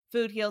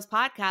Food Heals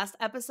Podcast,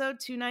 episode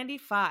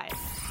 295.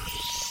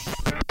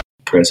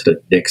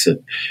 President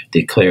Nixon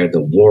declared the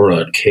war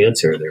on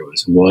cancer, there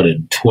was 1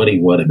 in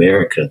 21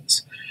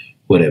 Americans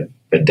would have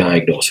been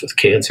diagnosed with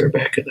cancer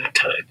back in that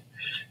time.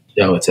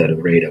 Now it's at a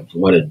rate of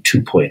 1 in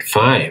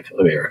 2.5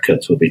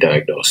 Americans will be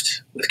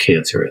diagnosed with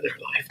cancer in their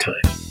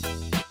lifetime.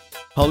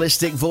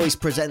 Holistic Voice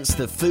presents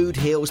the Food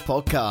Heals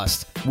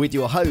Podcast with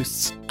your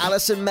hosts,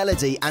 Alison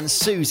Melody and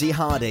Susie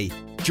Hardy.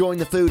 Join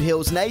the Food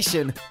Heals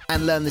Nation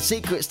and learn the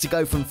secrets to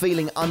go from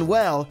feeling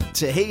unwell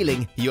to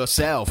healing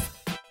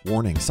yourself.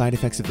 Warning, side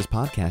effects of this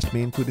podcast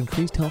may include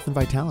increased health and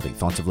vitality,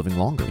 thoughts of living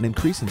longer, an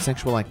increase in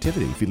sexual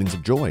activity, feelings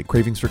of joy,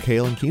 cravings for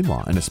kale and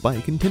quinoa, and a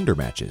spike in Tinder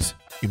matches.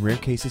 In rare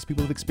cases,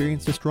 people have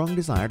experienced a strong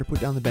desire to put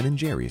down the Ben &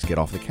 Jerry's, get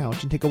off the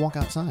couch, and take a walk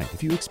outside.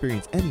 If you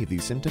experience any of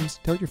these symptoms,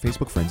 tell your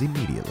Facebook friends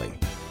immediately.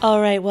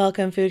 All right,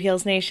 welcome Food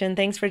Heals Nation.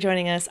 Thanks for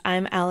joining us.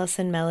 I'm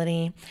Alison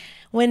Melody.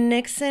 When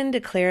Nixon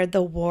declared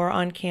the war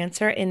on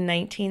cancer in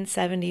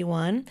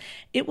 1971,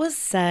 it was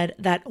said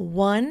that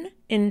 1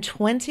 in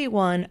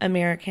 21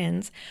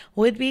 Americans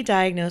would be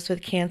diagnosed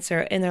with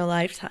cancer in their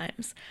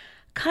lifetimes.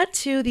 Cut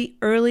to the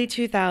early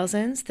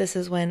 2000s, this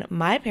is when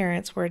my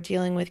parents were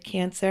dealing with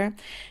cancer,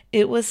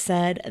 it was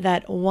said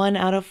that 1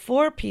 out of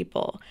 4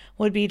 people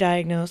would be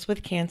diagnosed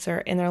with cancer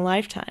in their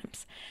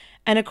lifetimes.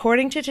 And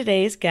according to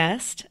today's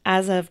guest,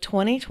 as of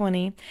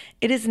 2020,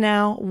 it is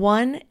now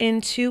 1 in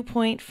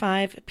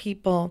 2.5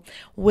 people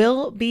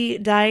will be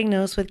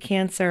diagnosed with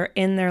cancer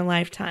in their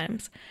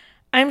lifetimes.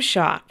 I'm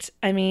shocked.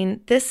 I mean,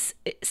 this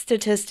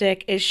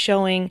statistic is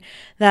showing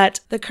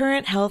that the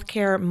current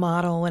healthcare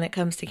model when it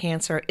comes to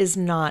cancer is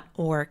not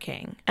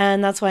working.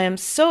 And that's why I'm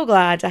so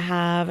glad to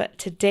have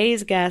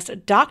today's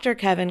guest, Dr.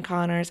 Kevin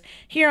Connors,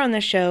 here on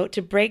the show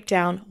to break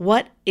down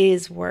what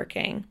is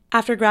working.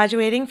 After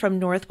graduating from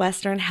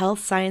Northwestern Health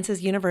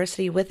Sciences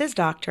University with his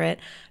doctorate,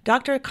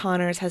 Dr.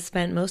 Connors has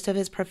spent most of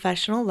his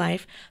professional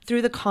life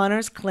through the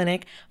Connors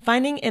Clinic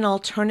finding an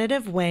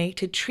alternative way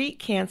to treat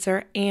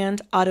cancer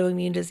and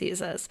autoimmune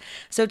diseases.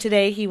 So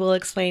today he will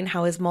explain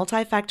how his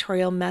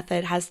multifactorial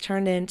method has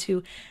turned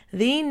into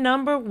the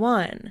number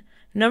one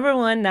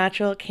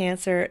natural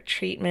cancer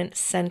treatment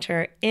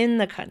center in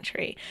the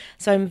country.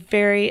 So I'm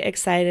very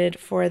excited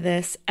for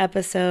this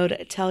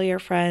episode. Tell your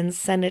friends,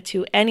 send it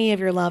to any of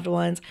your loved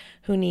ones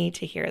who need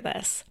to hear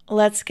this.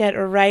 Let's get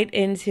right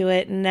into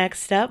it.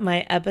 Next up,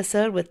 my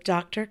episode with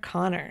Dr.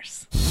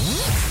 Connors.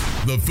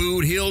 The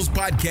Food Heals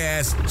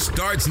Podcast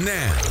starts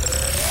now.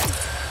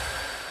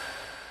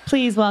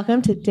 Please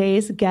welcome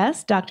today's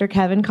guest, Dr.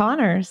 Kevin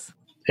Connors.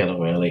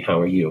 Hello, Allie. How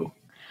are you?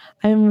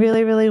 I'm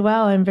really, really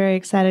well. I'm very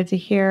excited to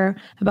hear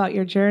about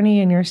your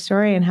journey and your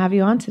story and have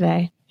you on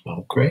today.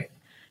 Oh, great.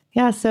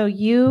 Yeah, so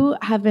you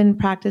have been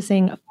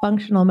practicing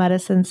functional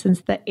medicine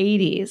since the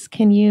 80s.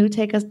 Can you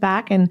take us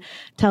back and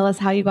tell us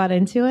how you got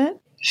into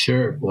it?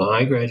 Sure. Well,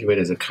 I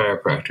graduated as a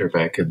chiropractor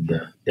back in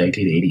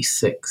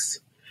 1986.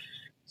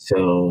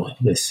 So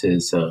this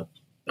is,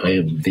 I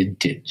am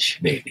vintage,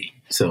 maybe.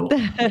 So,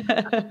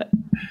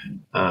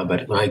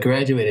 but I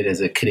graduated as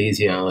a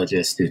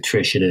kinesiologist,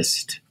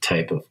 nutritionist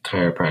type of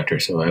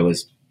chiropractor. So I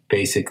was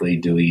basically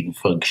doing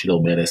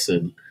functional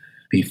medicine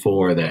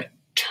before that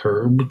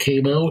term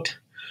came out.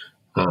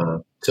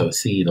 So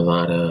seeing a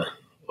lot of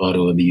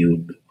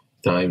autoimmune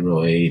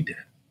thyroid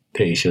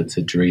patients,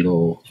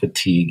 adrenal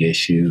fatigue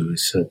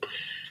issues,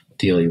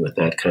 dealing with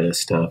that kind of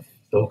stuff.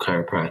 So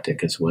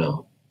chiropractic as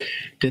well.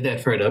 Did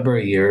that for a number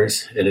of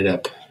years. Ended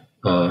up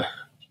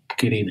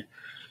getting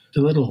a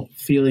little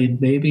feeling,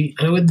 maybe,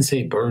 I wouldn't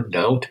say burned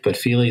out, but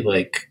feeling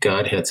like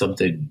God had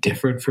something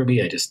different for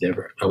me. I just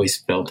always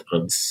felt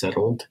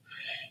unsettled.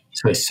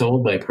 So I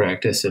sold my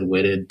practice and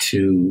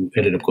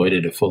ended up going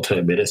into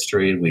full-time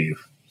ministry. And we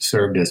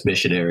served as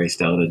missionaries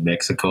down in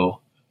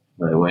Mexico,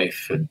 my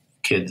wife and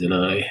kids and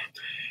I.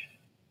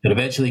 And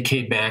eventually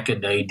came back in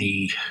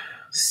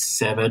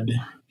 97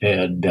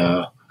 and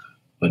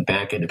went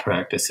back into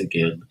practice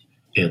again.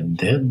 And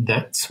then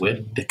that's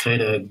when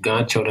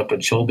God showed up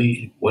and showed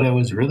me what I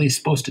was really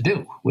supposed to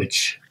do,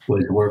 which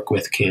was work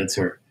with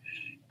cancer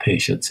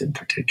patients in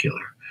particular.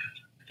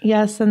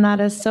 Yes, and that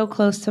is so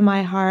close to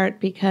my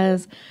heart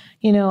because,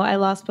 I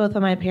lost both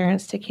of my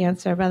parents to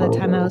cancer by the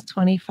time I was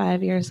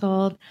 25 years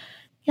old.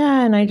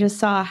 Yeah, and I just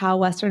saw how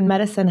Western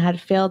medicine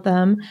had failed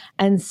them.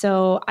 And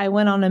so I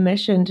went on a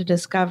mission to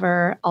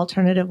discover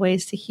alternative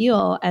ways to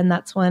heal. And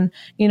that's when,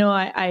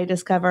 I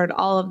discovered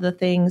all of the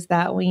things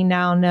that we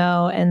now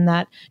know and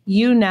that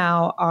you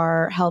now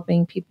are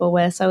helping people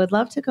with. So I would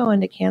love to go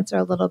into cancer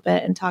a little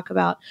bit and talk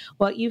about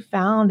what you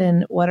found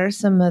and what are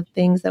some of the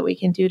things that we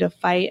can do to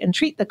fight and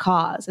treat the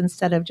cause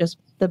instead of just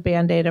the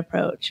Band-Aid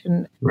approach.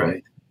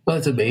 Right. Well,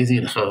 it's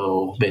amazing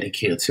how many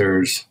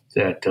cancers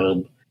that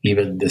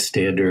even the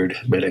standard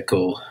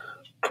medical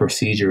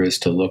procedure is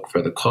to look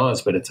for the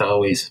cause, but it's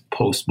always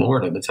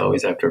post-mortem. It's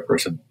always after a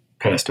person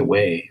passed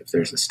away if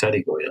there's a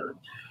study going on.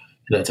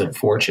 And that's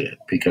unfortunate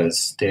because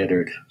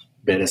standard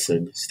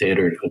medicine,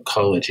 standard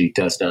oncology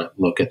does not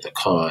look at the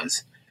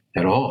cause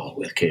at all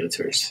with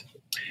cancers.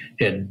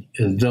 And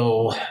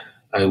though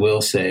I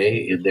will say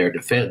in their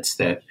defense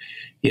that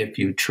if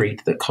you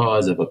treat the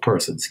cause of a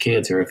person's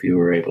cancer, if you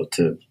were able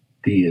to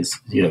be as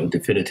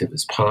definitive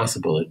as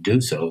possible and do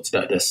so, it's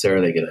not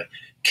necessarily going to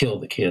kill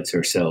the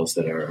cancer cells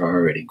that are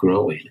already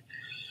growing,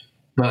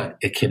 but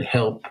it can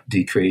help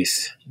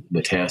decrease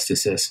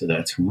metastasis, and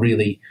that's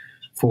really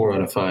 4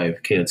 out of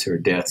 5 cancer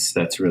deaths.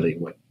 That's really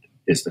what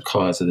is the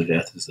cause of the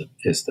death,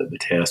 is the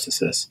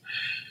metastasis.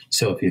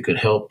 So if you could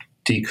help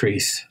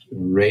decrease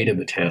rate of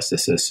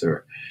metastasis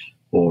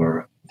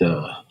or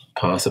the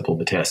possible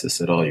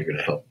metastasis at all, you're going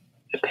to help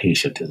the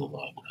patient in the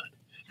long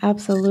run.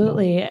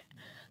 Absolutely.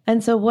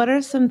 And so what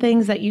are some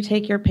things that you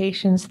take your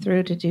patients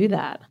through to do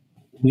that?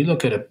 We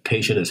look at a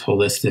patient as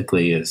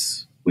holistically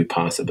as we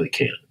possibly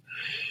can.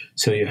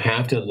 So you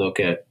have to look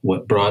at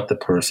what brought the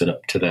person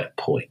up to that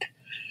point.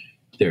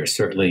 There are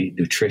certainly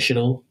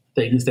nutritional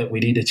things that we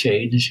need to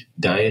change,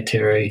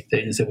 dietary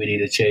things that we need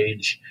to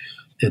change,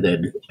 and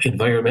then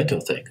environmental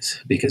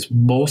things. Because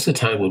most of the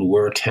time when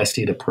we're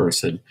testing a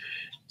person,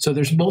 so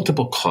there's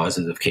multiple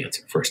causes of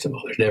cancer, first of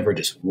all. There's never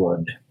just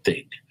one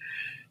thing,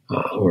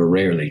 or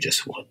rarely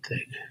just one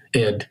thing.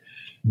 And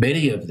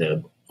many of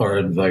them are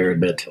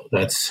environmental.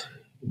 That's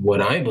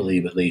what I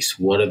believe, at least,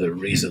 one of the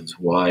reasons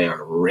why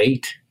our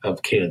rate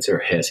of cancer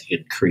has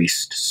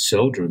increased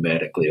so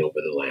dramatically over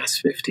the last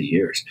 50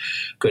 years.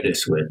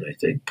 Goodness, when I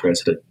think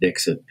President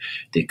Nixon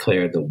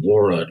declared the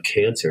war on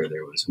cancer,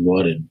 there was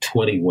 1 in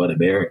 21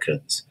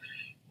 Americans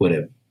would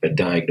have been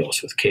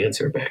diagnosed with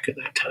cancer back in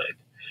that time.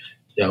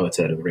 Now it's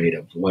at a rate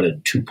of 1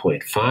 in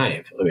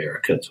 2.5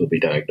 Americans will be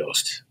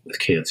diagnosed with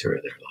cancer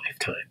in their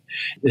lifetime.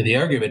 And the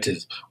argument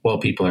is, well,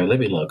 people are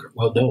living longer.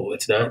 Well, no,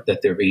 it's not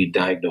that they're being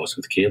diagnosed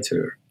with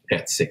cancer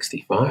at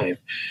 65.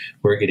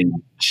 We're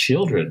getting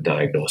children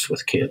diagnosed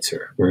with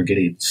cancer. We're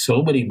getting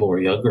so many more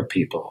younger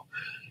people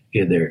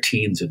in their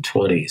teens and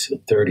 20s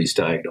and 30s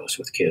diagnosed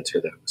with cancer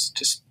that was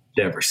just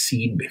never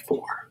seen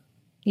before.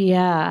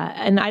 Yeah.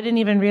 And I didn't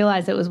even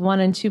realize it was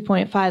 1 in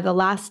 2.5. The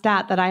last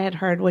stat that I had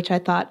heard, which I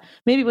thought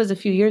maybe was a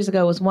few years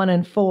ago, was 1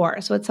 in 4.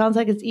 So it sounds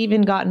like it's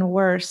even gotten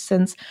worse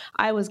since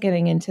I was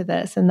getting into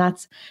this. And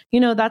that's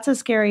a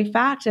scary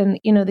fact. And,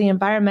 the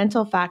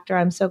environmental factor,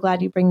 I'm so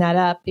glad you bring that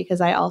up,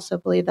 because I also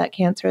believe that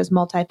cancer is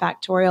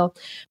multifactorial,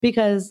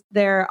 because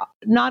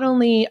not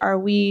only are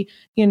we,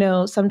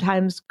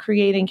 sometimes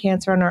creating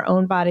cancer in our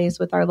own bodies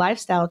with our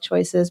lifestyle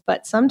choices,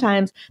 but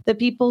sometimes the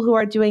people who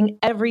are doing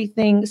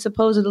everything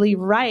supposedly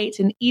right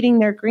and eating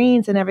their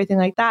greens and everything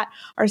like that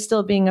are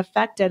still being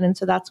affected. And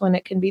so that's when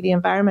it can be the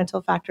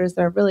environmental factors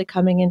that are really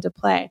coming into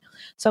play.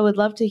 So I would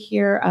love to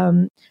hear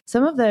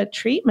some of the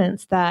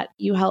treatments that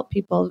you help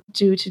people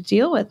do to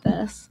deal with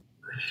this.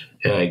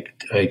 Yeah,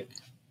 I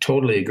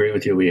totally agree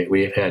with you.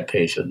 We have had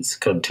patients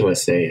come to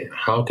us say,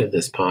 how could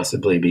this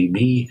possibly be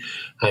me?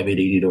 I've been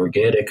eating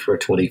organic for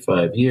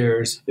 25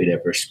 years. We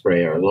never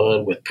spray our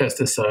lawn with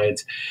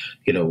pesticides.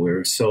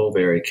 We're so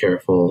very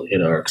careful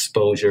in our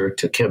exposure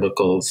to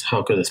chemicals.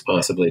 How could this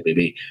possibly be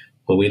me?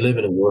 Well, we live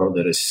in a world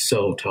that is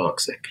so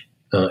toxic.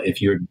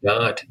 If you're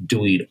not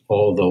doing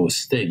all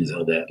those things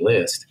on that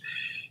list,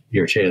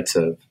 your chance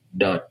of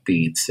not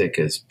being sick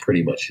is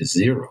pretty much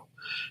zero.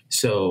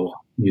 So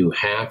you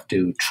have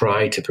to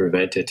try to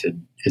prevent it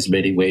in as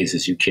many ways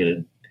as you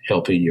can,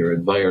 helping your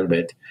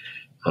environment,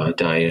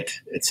 diet,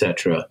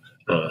 etc.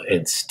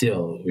 And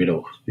still,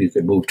 you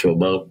could move to a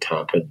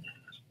mountaintop and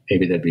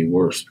maybe that'd be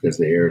worse because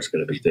the air is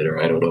going to be thinner.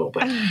 I don't know,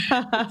 but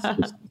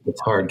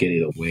it's hard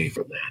getting away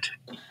from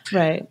that.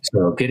 Right.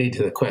 So getting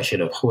to the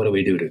question of what do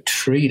we do to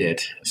treat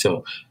it?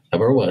 So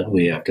number one,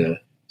 we have to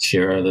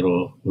share our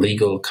little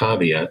legal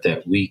caveat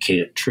that we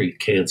can't treat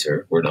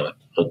cancer. We're not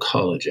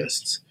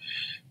oncologists.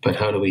 But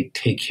how do we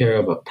take care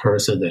of a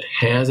person that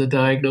has a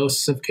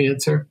diagnosis of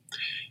cancer?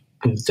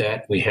 With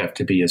that, we have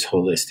to be as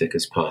holistic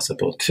as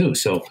possible, too.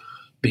 So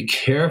be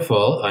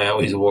careful. I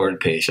always warn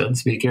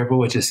patients, be careful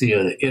what you see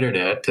on the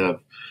internet. I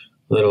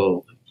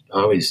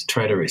always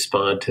try to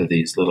respond to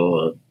these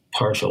little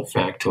partial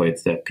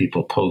factoids that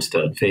people post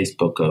on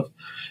Facebook of,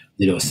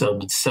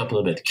 some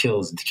supplement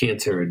kills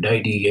cancer in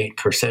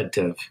 98%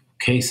 of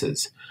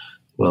cases.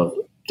 Well,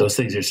 those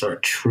things just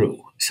aren't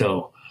true.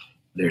 So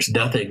there's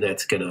nothing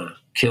that's going to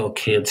kill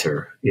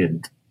cancer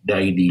in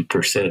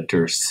 90%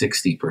 or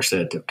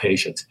 60% of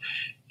patients.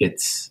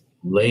 It's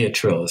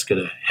Laetrile is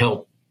going to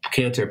help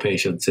cancer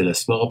patients in a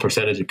small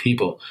percentage of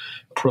people.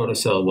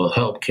 Protocell will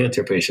help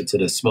cancer patients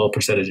in a small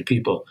percentage of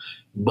people.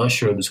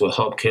 Mushrooms will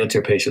help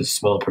cancer patients in a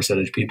small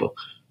percentage of people.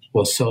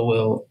 Well, so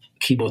will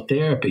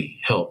chemotherapy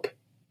help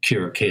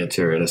cure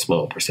cancer in a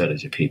small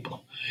percentage of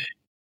people.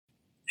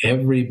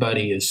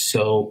 Everybody is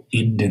so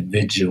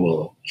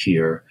individual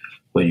here.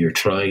 When you're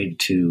trying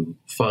to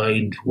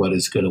find what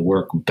is going to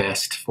work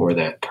best for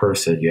that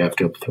person, you have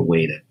to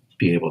wait and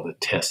be able to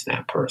test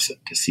that person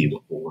to see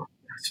what will work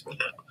best for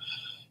them.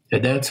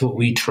 And that's what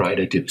we try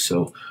to do.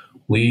 So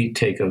we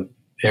take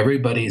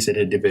everybody's an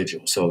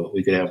individual. So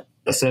we could have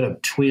a set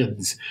of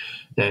twins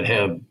that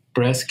have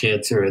breast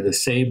cancer in the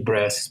same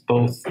breast,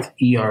 both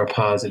ER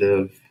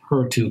positive,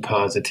 HER2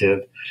 positive.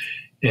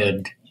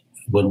 And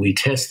when we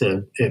test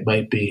them, it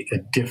might be a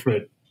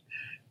different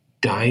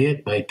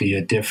diet, might be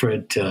a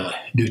different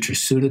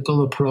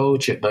nutraceutical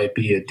approach. It might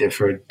be a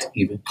different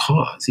even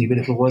cause. Even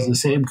if it wasn't the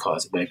same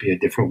cause, it might be a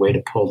different way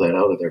to pull that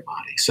out of their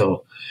body.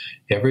 So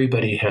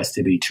everybody has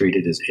to be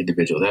treated as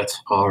individual.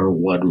 That's our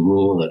one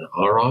rule in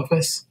our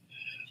office.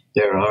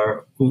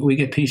 We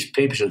get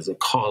patients that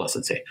call us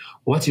and say,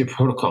 what's your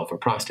protocol for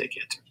prostate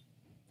cancer?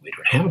 We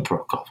don't have a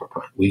protocol for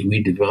prostate.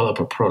 We develop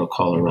a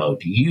protocol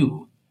around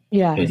you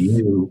and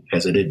you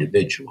as an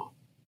individual.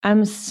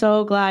 I'm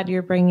so glad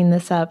you're bringing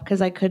this up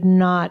because I could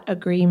not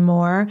agree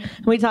more.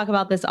 We talk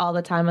about this all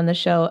the time on the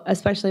show,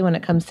 especially when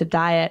it comes to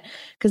diet,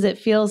 because it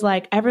feels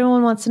like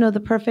everyone wants to know the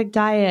perfect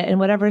diet,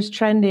 and whatever's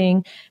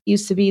trending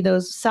used to be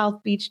those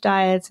South Beach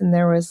diets, and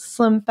there was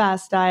Slim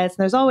Fast diets,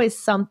 and there's always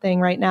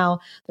something. Right now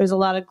there's a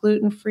lot of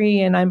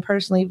gluten-free, and I'm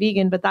personally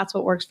vegan, but that's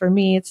what works for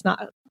me.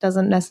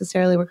 Doesn't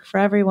necessarily work for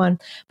everyone,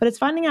 but it's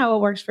finding out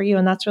what works for you.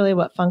 And that's really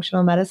what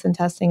functional medicine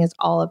testing is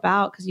all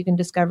about, because you can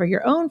discover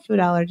your own food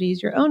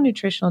allergies, your own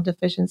nutritional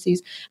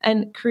deficiencies,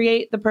 and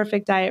create the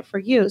perfect diet for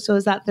you. So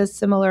is that this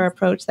similar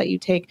approach that you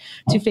take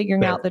to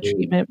figuring out the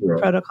treatment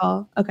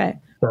protocol? Okay.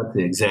 That's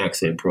the exact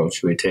same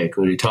approach we take.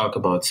 When you talk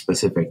about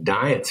specific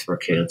diets for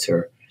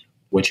cancer,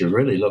 what you're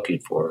really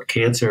looking for,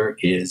 cancer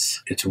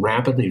it's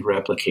rapidly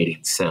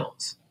replicating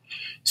cells.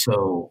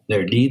 So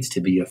there needs to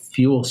be a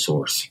fuel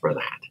source for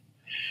that.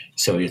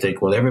 So you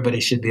think, well, everybody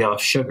should be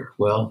off sugar.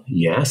 Well,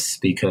 yes,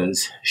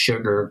 because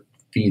sugar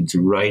feeds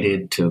right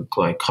into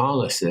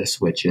glycolysis,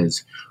 which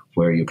is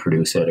where you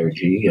produce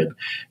energy, and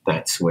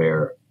that's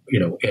where,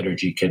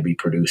 energy can be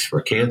produced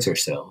for cancer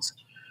cells.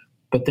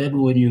 But then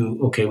when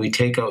we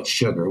take out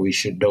sugar,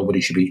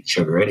 nobody should eat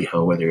sugar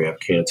anyhow, whether you have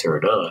cancer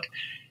or not.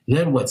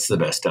 Then what's the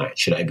best diet?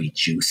 Should I be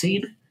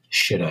juicing?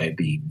 Should I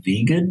be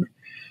vegan?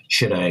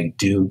 Should I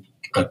do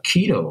a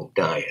keto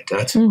diet?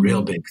 That's a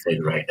real big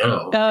thing right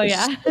now. Oh,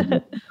 yeah.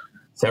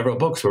 Several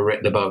books were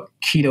written about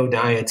keto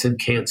diets and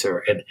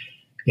cancer.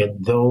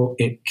 And though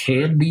it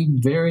can be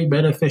very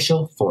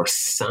beneficial for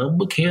some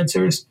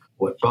cancers,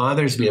 what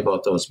bothers me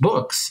about those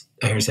books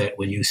is that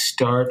when you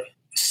start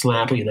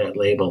slapping that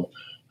label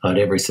on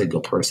every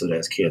single person that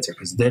has cancer,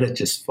 because then it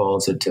just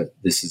falls into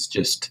this is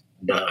just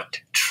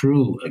not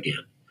true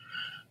again.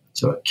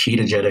 So a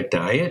ketogenic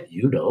diet,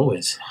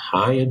 is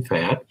high in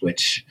fat,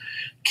 which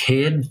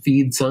can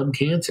feed some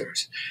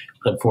cancers.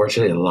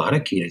 Unfortunately, a lot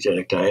of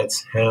ketogenic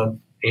diets have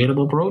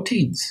animal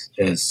proteins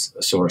as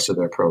a source of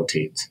their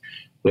proteins,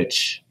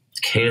 which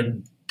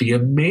can be a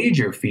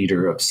major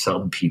feeder of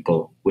some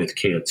people with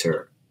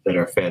cancer that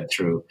are fed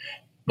through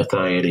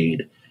methionine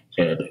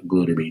and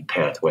glutamine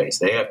pathways.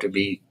 They have to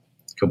be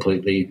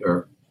completely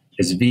or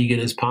as vegan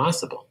as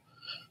possible.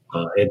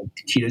 And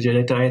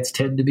ketogenic diets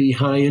tend to be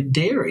high in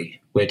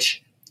dairy,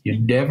 which you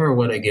never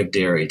want to give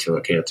dairy to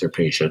a cancer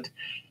patient.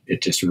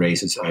 It just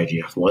raises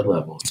IGF-1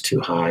 levels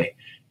too high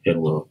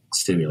and will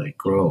stimulate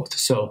growth.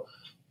 So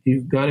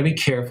you've got to be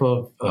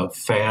careful of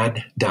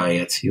fad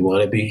diets. You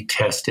want to be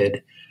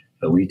tested.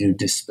 We do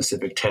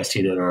specific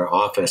testing in our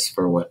office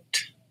for what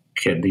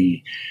can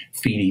be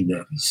feeding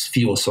the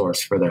fuel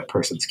source for that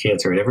person's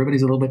cancer. And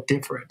everybody's a little bit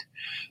different.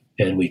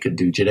 And we could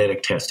do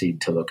genetic testing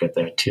to look at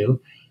that too.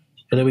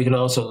 And then we can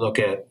also look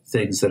at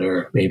things that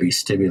are maybe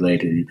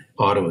stimulating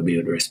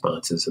autoimmune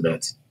responses, and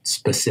that's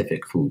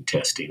specific food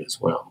testing as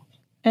well.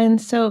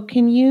 And so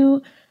can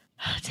you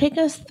take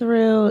us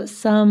through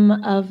some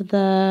of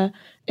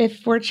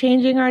if we're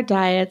changing our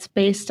diets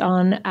based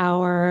on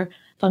our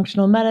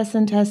functional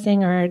medicine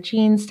testing or our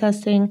genes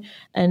testing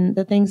and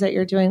the things that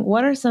you're doing,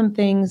 what are some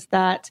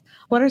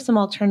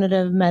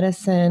alternative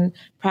medicine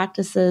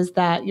practices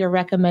that you're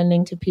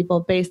recommending to people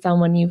based on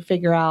when you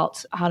figure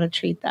out how to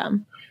treat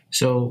them?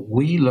 So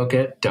we look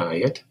at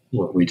diet,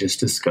 what we just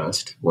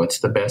discussed. What's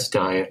the best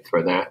diet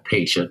for that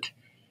patient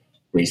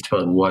based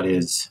upon what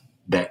is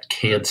that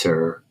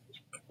cancer,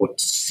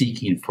 what's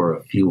seeking for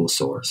a fuel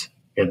source.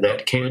 And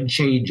that can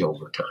change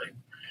over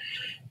time.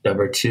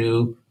 Number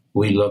two,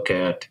 we look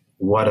at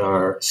what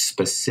are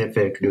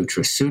specific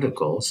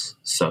nutraceuticals,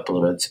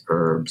 supplements,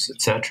 herbs,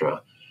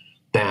 etc.,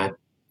 that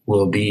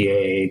will be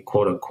a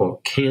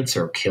quote-unquote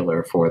cancer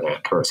killer for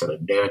that person,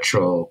 a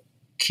natural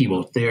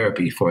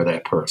chemotherapy for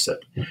that person.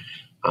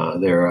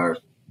 There are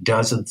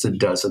dozens and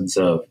dozens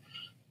of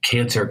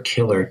cancer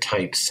killer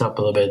type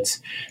supplements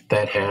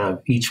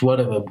that each one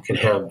of them can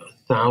have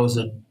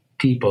 1,000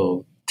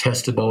 people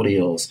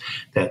testimonials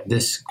that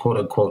this quote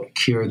unquote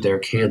cured their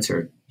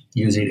cancer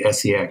using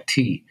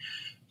SEACT.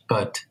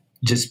 But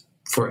just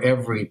for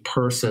every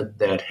person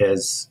that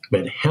has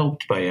been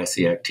helped by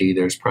SEACT,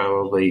 there's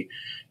probably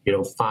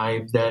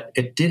 5 that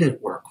it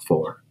didn't work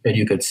for. And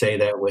you could say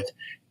that with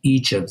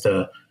each of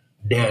the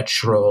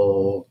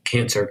natural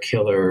cancer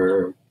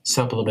killer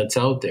supplements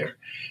out there.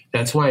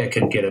 That's why it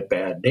can get a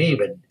bad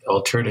name, and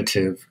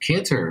alternative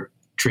cancer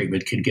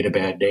treatment can get a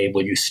bad name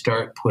when you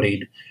start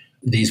putting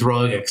these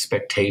wrong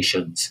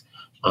expectations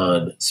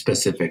on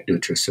specific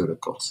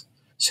nutraceuticals.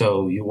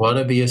 So you want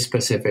to be as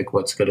specific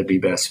what's going to be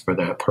best for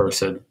that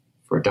person.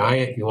 For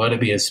diet, you want to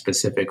be as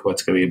specific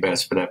what's going to be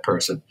best for that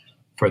person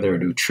for their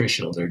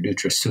nutritional, their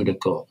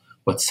nutraceutical,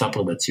 what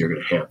supplements you're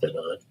going to have them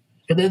on.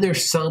 And then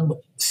there's some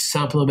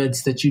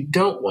supplements that you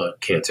don't want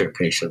cancer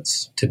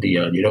patients to be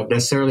on. You don't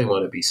necessarily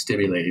want to be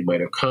stimulating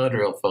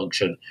mitochondrial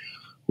function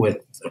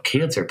with a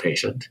cancer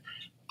patient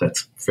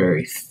that's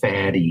very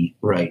fatty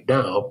right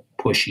now,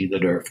 pushing the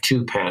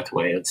NRF2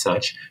 pathway and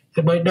such.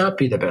 It might not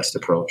be the best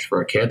approach for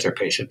a cancer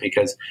patient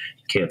because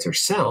cancer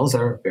cells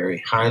are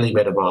very highly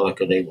metabolic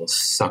and they will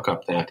suck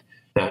up that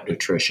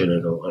nutrition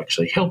and it'll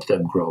actually help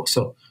them grow.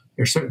 So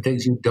there are certain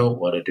things you don't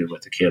want to do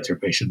with a cancer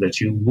patient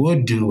that you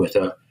would do with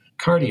a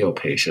cardio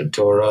patient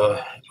or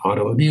a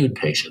autoimmune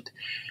patient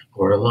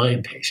or a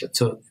Lyme patient.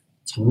 So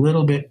it's a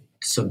little bit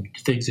some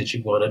things that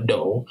you want to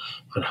know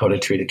on how to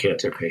treat a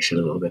cancer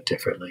patient a little bit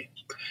differently.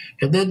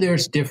 And then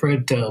there's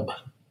different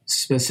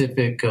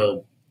specific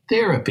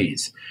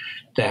therapies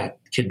that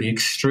can be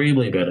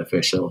extremely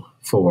beneficial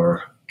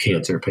for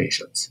cancer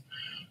patients.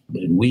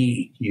 And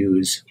we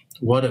use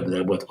one of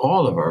them with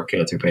all of our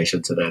cancer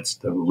patients, and that's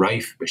the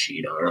Rife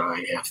machine,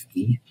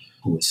 R-I-F-E,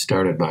 who was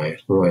started by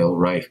Royal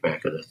Rife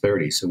back in the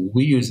 30s. So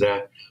we use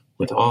that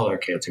with all our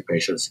cancer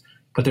patients.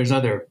 But there's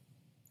other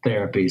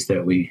therapies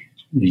that we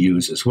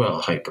use as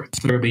well,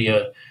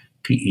 hyperthermia,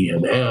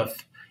 PEMF,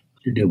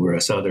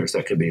 numerous others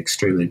that can be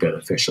extremely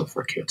beneficial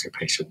for cancer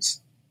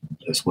patients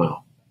as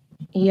well.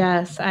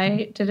 Yes,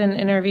 I did an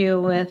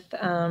interview with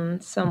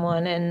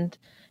someone, and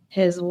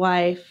his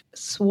wife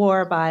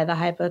swore by the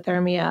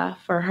hypothermia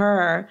for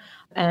her,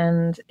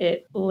 and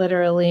it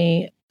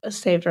literally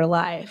saved her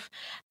life.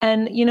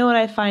 And you know what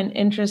I find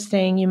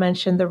interesting? You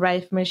mentioned the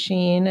Rife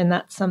machine, and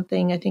that's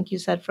something I think you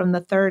said from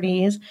the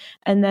 30s.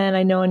 And then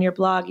I know in your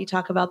blog you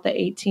talk about the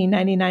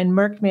 1899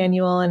 Merck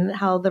manual and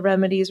how the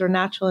remedies were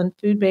natural and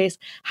food-based.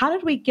 How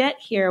did we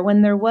get here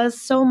when there was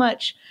so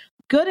much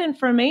good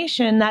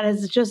information that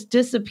has just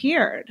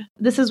disappeared?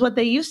 This is what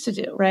they used to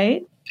do,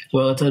 right?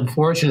 Well, it's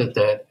unfortunate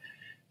that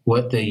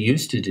what they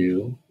used to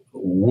do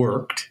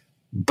worked,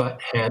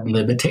 but had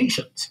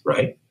limitations,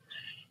 right?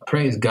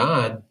 Praise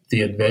God,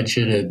 the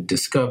invention and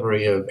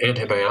discovery of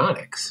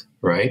antibiotics,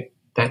 right?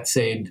 That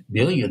saved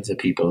millions of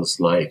people's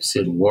lives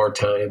in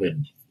wartime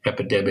and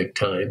epidemic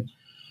time.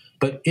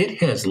 But it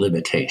has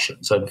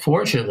limitations.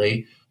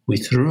 Unfortunately, we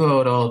threw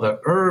out all the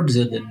herbs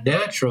and the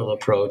natural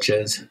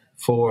approaches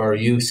for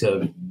use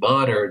of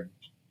modern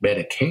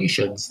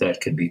medications that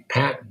can be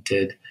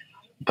patented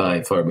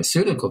by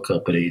pharmaceutical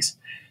companies,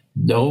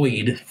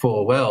 knowing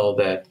full well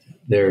that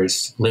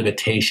there's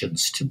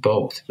limitations to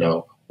both.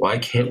 Now, why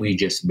can't we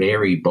just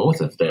marry both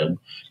of them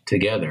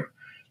together?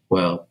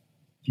 Well,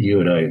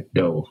 you and I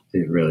know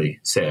the really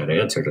sad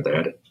answer to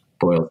that. It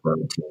boils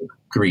down to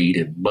greed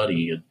and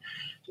money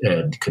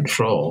and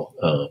control.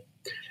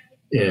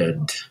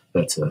 And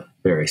that's a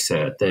very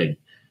sad thing.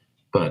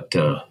 But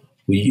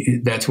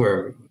that's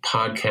where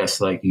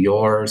podcasts like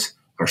yours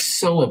are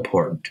so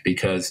important,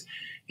 because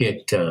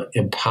it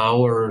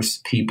empowers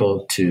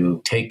people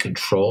to take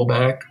control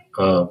back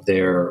of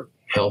their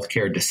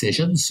healthcare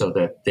decisions so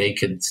that they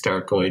can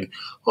start going,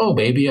 oh,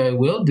 maybe I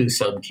will do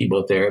some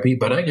chemotherapy,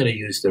 but I'm going to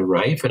use the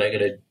Rife and I'm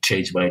going to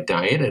change my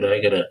diet and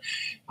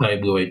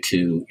I'm going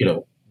to,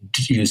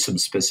 use some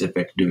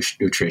specific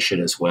nutrition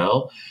as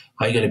well.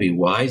 I'm going to be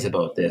wise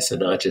about this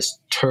and not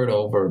just turn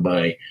over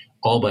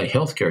all my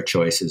healthcare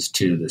choices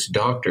to this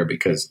doctor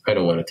because I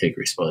don't want to take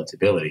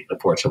responsibility.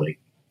 Unfortunately,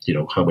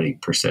 how many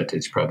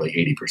percentage, probably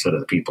 80% of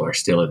the people are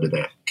still into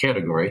that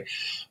category.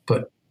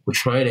 But we're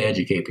trying to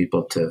educate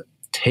people to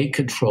take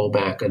control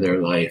back of their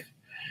life.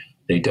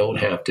 They don't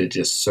have to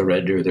just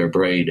surrender their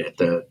brain at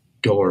the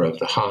door of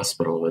the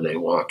hospital when they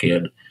walk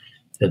in,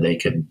 and they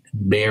can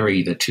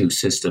marry the two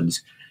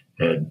systems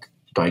and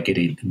by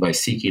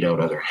seeking out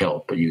other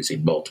help by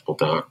using multiple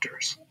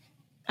doctors.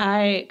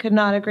 I could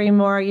not agree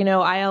more.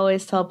 I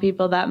always tell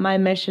people that my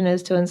mission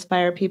is to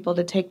inspire people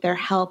to take their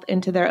health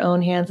into their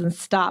own hands and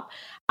stop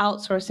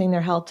outsourcing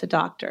their health to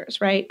doctors,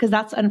 right? Because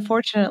that's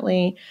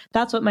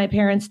what my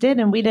parents did,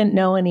 and we didn't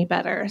know any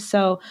better.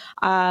 So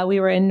we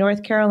were in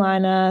North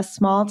Carolina,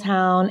 small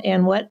town,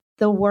 and what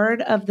the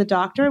word of the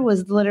doctor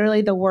was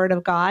literally the word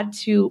of God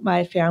to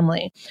my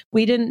family.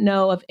 We didn't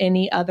know of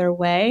any other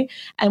way.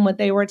 And what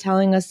they were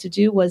telling us to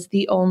do was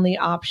the only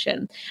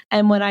option.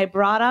 And when I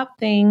brought up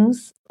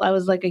things, I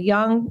was like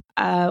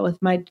with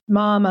my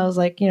mom, I was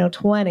like,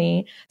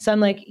 20. So I'm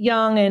like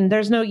young, and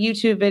there's no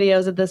YouTube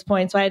videos at this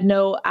point. So I had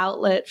no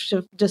outlet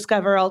to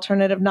discover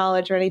alternative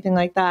knowledge or anything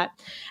like that.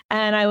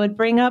 And I would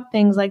bring up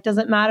things like, does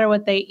it matter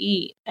what they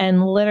eat?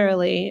 And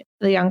literally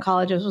the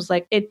oncologist was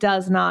like, it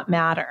does not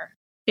matter.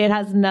 It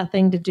has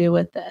nothing to do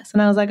with this.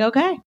 And I was like,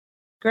 okay,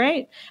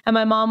 great. And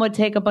my mom would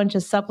take a bunch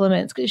of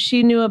supplements because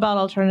she knew about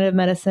alternative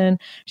medicine.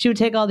 She would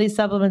take all these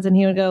supplements and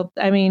he would go,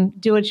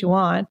 do what you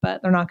want,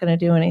 but they're not going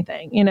to do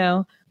anything,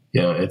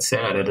 Yeah, it's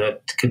sad. And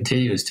that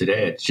continues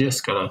today. I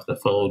just got off the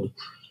phone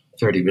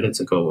 30 minutes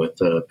ago with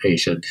a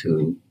patient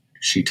who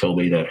she told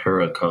me that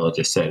her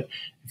oncologist said,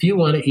 if you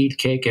want to eat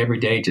cake every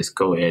day, just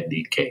go ahead and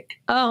eat cake.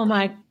 Oh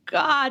my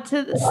God,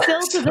 still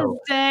to this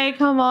day.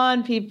 Come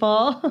on,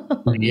 people.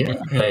 Yeah,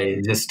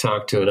 I just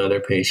talked to another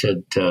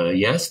patient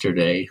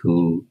yesterday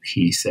who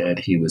he said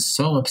he was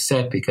so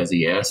upset because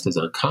he asked his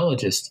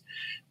oncologist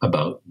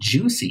about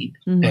juicing.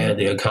 Mm-hmm. And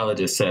the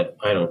oncologist said,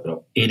 I don't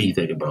know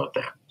anything about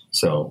that.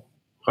 So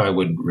I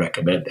wouldn't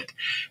recommend it.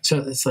 So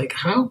it's like,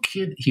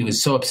 he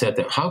was so upset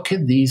that how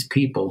can these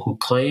people who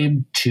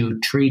claim to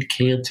treat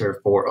cancer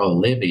for a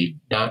living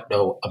not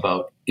know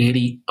about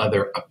any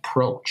other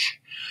approach?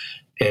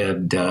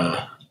 And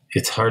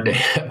it's hard to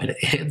have an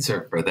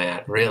answer for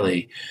that,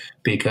 really,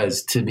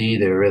 because to me,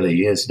 there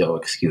really is no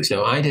excuse.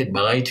 Now, I did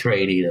my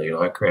training,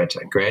 I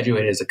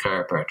graduated as a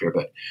chiropractor,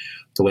 but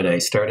when I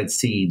started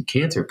seeing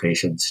cancer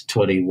patients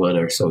 21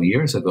 or so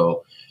years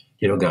ago,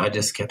 God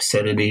just kept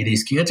sending me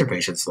these cancer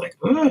patients like,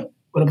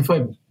 what if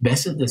I'm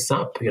messing this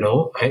up?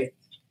 I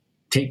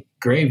take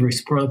grave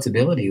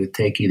responsibility with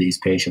taking these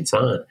patients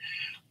on.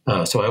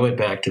 So I went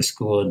back to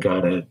school and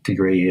got a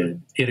degree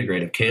in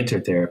integrative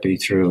cancer therapy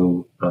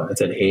through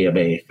it's an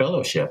AMA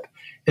fellowship.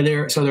 And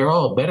they're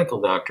all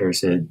medical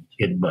doctors in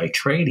my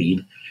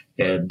training.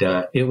 And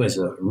it was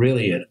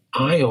really an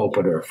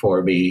eye-opener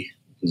for me,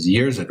 it was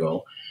years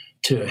ago,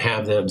 to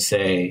have them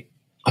say,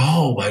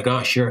 oh my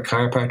gosh, you're a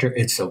chiropractor?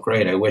 It's so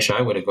great. I wish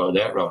I would have gone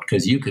that route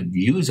because you could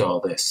use all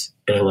this.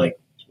 And I'm like,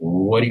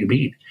 what do you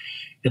mean?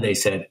 And they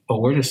said, oh,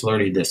 we're just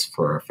learning this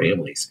for our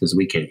families because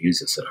we can't use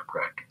this in our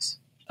practice.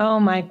 Oh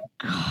my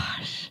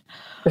gosh.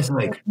 It's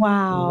like,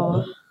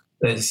 wow.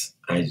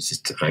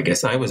 I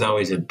guess I was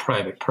always in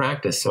private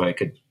practice so I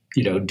could,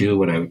 do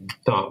what I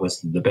thought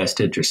was the best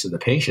interest of the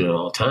patient at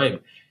all time.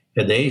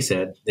 And they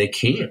said they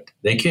can't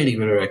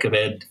even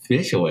recommend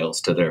fish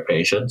oils to their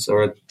patients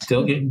or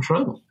they'll get in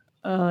trouble.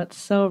 Oh, it's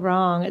so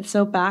wrong. It's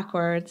so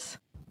backwards.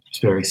 It's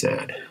very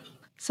sad.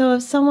 So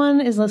if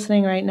someone is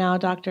listening right now,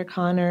 Dr.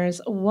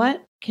 Connors,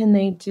 what can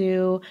they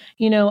do?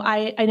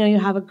 I know you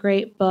have a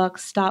great book,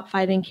 Stop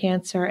Fighting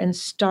Cancer and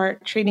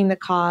Start Treating the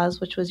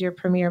Cause, which was your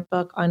premier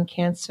book on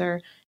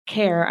cancer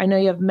care. I know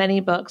you have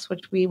many books,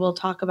 which we will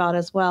talk about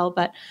as well,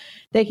 but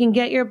they can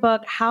get your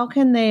book. How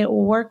can they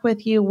work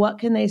with you? What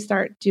can they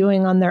start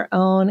doing on their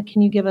own?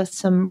 Can you give us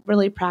some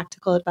really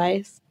practical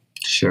advice?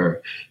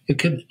 Sure. You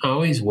can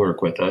always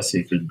work with us.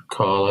 You can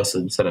call us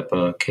and set up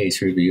a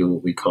case review,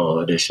 what we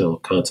call initial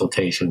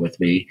consultation with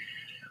me.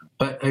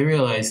 But I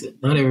realize that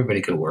not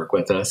everybody can work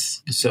with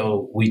us.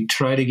 So we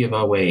try to give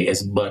away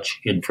as much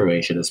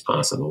information as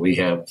possible. We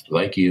have,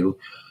 like you,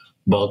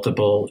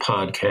 multiple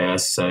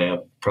podcasts. I have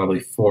probably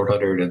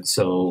 400 and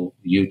so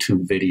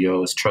YouTube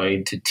videos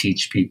trying to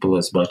teach people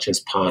as much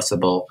as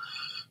possible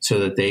so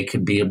that they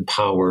can be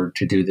empowered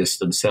to do this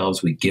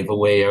themselves. We give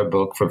away our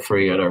book for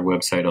free on our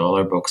website. All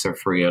our books are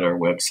free on our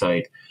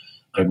website.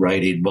 I'm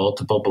writing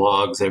multiple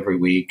blogs every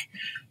week.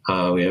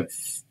 We have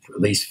at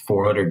least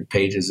 400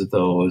 pages of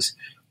those.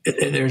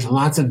 And there's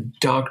lots of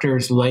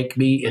doctors like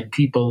me and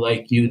people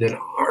like you that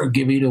are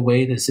giving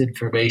away this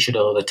information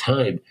all the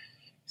time.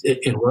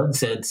 In one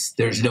sense,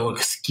 there's no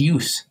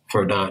excuse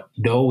for not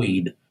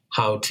knowing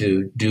how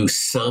to do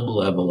some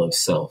level of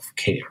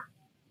self-care.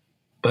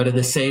 But in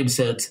the same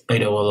sense, I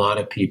know a lot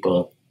of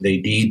people, they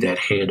need that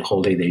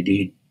hand-holding. They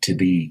need to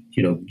be,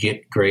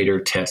 get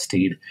greater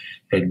testing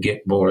and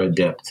get more in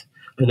depth.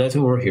 And that's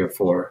what we're here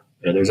for.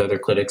 And there's other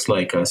clinics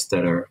like us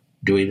that are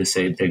doing the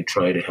same thing,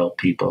 trying to help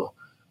people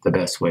the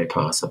best way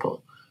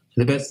possible.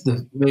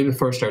 Maybe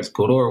first starts,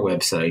 go to our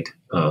website,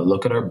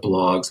 look at our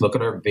blogs, look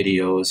at our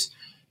videos,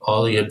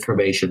 all the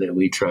information that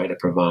we try to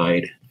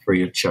provide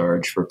free of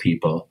charge for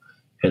people.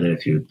 And then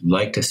if you'd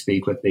like to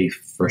speak with me,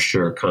 for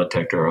sure,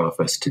 contact our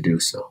office to do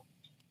so.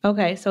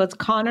 Okay, so it's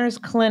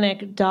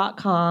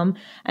connorsclinic.com,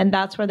 and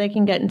that's where they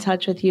can get in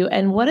touch with you.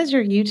 And what is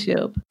your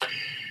YouTube?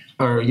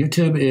 Our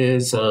YouTube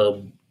is,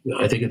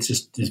 I think it's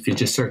just, if you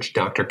just search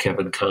Dr.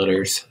 Kevin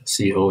Connors,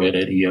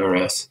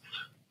 Conners,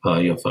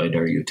 you'll find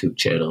our YouTube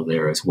channel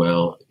there as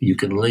well. You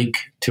can link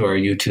to our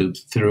YouTube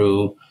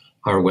through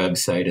our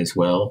website as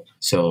well.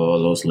 So all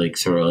those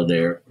links are on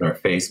there. Our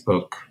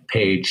Facebook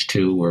page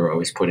too, we're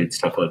always putting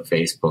stuff on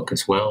Facebook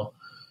as well.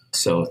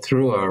 So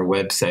through our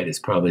website is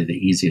probably the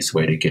easiest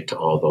way to get to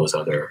all those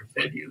other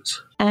venues.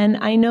 And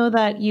I know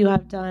that you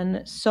have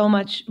done so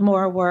much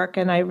more work,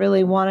 and I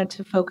really wanted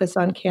to focus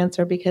on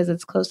cancer because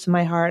it's close to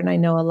my heart. And I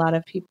know a lot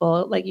of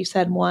people, like you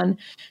said, 1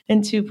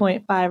 in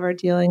 2.5 are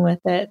dealing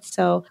with it.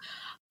 So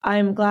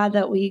I'm glad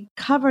that we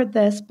covered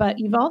this, but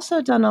you've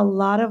also done a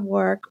lot of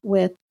work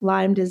with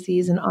Lyme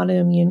disease and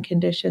autoimmune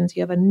conditions.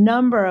 You have a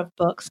number of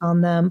books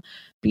on them,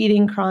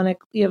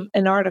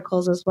 and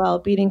articles as well,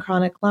 Beating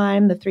Chronic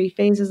Lyme, The 3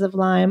 Phases of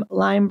Lyme,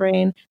 Lyme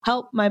Brain,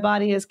 Help My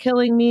Body is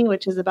Killing Me,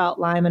 which is about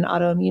Lyme and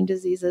autoimmune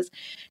diseases.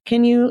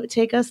 Can you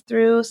take us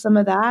through some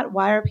of that?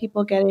 Why are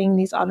people getting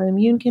these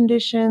autoimmune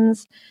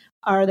conditions?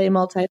 Are they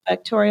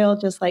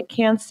multifactorial, just like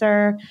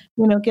cancer?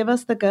 Give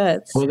us the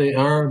goods. Well, they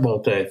are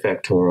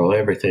multifactorial.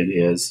 Everything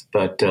is.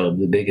 But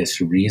the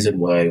biggest reason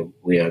why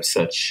we have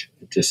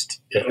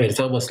it's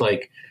almost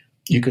like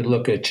you could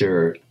look at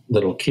your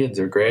little kids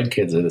or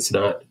grandkids and it's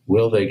not,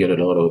 will they get an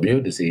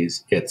autoimmune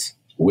disease? It's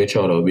which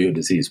autoimmune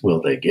disease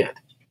will they get?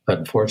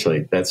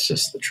 Unfortunately, that's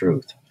just the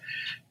truth.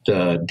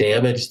 The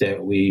damage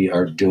that we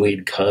are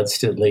doing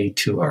constantly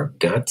to our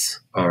guts,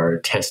 our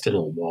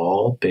intestinal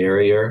wall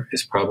barrier,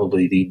 is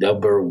probably the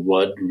number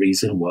one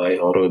reason why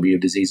autoimmune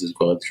disease has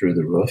gone through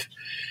the roof.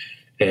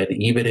 And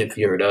even if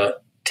you're not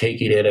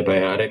taking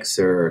antibiotics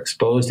or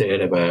exposed to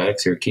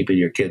antibiotics or keeping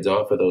your kids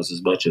off of those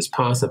as much as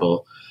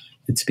possible,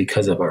 it's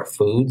because of our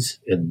foods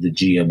and the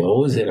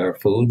GMOs in our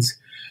foods,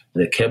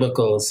 the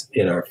chemicals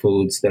in our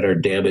foods that are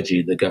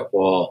damaging the gut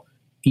wall,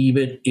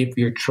 even if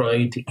you're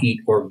trying to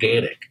eat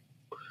organic.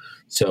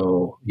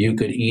 So you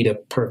could eat a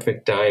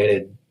perfect diet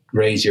and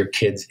raise your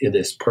kids in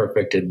this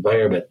perfect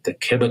environment. The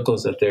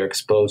chemicals that they're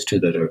exposed to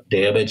that are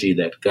damaging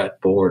that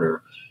gut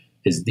border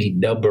is the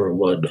number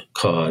one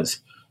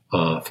cause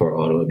for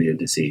autoimmune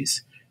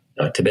disease.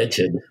 Not to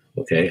mention,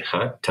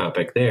 hot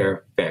topic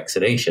there,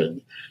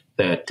 vaccination,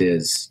 that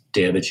is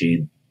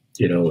damaging,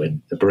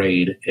 in the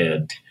brain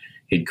and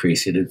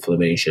increasing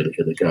inflammation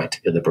in the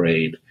gut, in the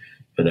brain.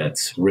 And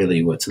that's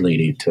really what's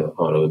leading to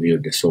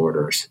autoimmune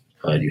disorders.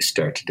 You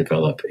start to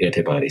develop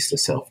antibodies to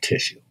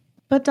self-tissue.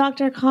 But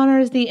Dr.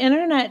 Connors, the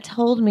internet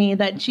told me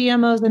that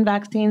GMOs and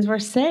vaccines were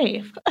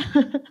safe.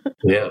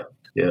 Yeah.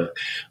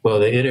 Well,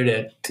 the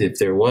internet, if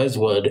there was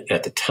one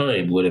at the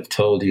time, would have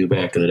told you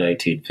back in the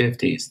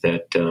 1950s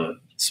that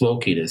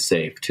smoking is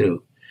safe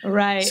too.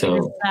 Right, so,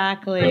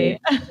 exactly.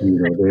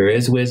 There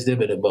is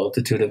wisdom in a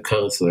multitude of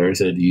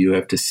counselors, and you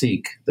have to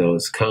seek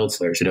those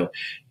counselors.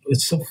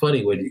 It's so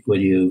funny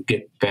when you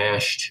get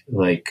bashed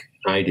like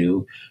I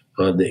do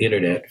on the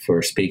internet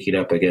for speaking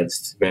up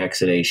against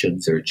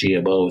vaccinations or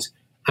GMOs.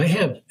 I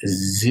have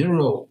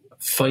zero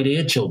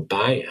financial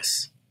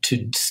bias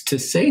to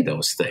say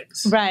those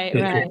things. Right.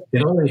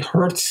 It only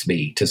hurts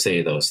me to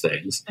say those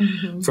things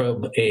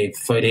from a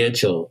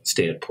financial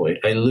standpoint.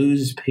 I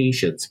lose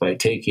patience by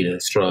taking a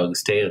strong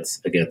stance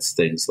against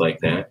things like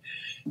that.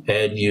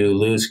 And you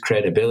lose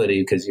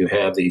credibility because you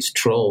have these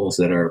trolls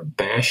that are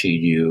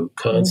bashing you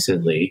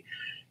constantly,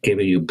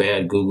 giving you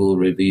bad Google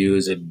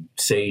reviews and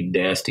saying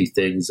nasty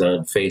things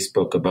on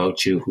Facebook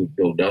about you who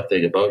know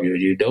nothing about you.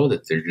 You know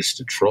that they're just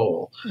a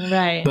troll.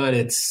 Right. But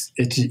it's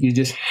you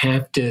just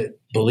have to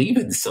believe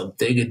in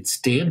something and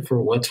stand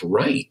for what's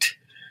right,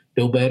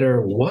 no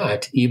matter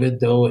what, even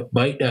though it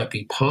might not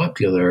be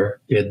popular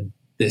in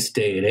this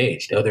day and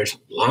age. Now, there's a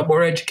lot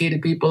more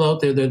educated people out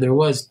there than there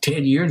was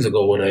 20 years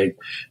ago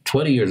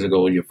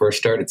when you first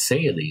started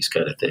saying these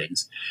kind of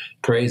things.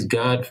 Praise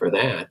God for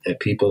that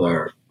people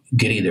are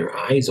getting their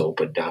eyes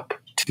opened up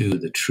to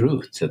the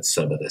truth of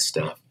some of this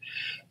stuff.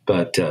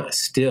 But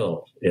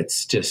still,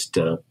 it's just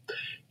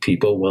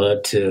people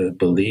want to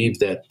believe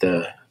that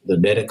the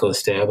medical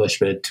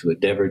establishment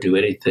would never do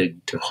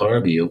anything to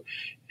harm you.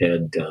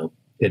 And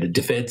in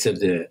defense of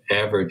the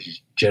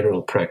average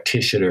general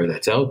practitioner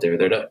that's out there,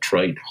 they're not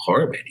trying to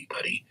harm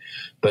anybody.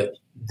 But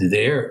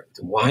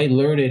why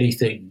learn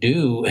anything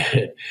new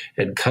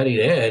and cutting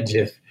edge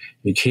if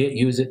you can't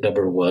use it,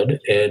 number one,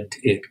 and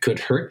it could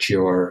hurt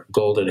your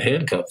golden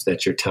handcuffs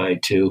that you're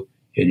tied to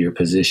in your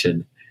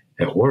position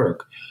at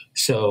work.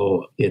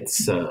 So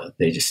it's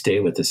they just stay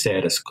with the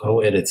status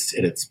quo, and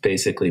it's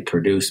basically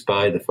produced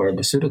by the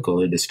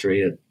pharmaceutical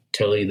industry and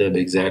telling them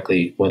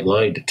exactly what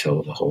line to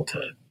toe the whole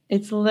time.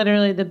 It's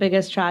literally the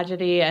biggest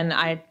tragedy, and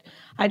I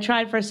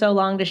tried for so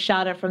long to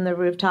shout it from the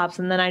rooftops,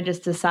 and then I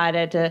just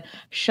decided to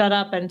shut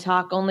up and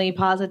talk only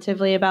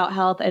positively about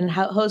health and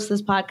host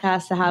this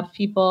podcast to have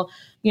people,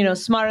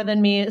 smarter than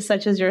me,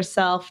 such as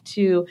yourself,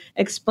 to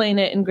explain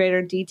it in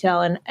greater detail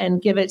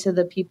and give it to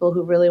the people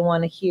who really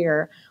want to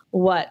hear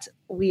what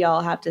we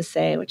all have to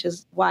say, which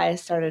is why I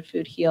started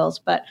Food Heals.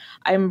 But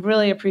I'm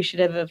really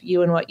appreciative of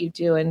you and what you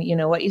do. And,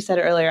 what you said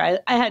earlier,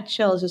 I had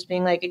chills just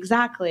being like,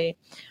 exactly.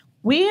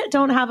 We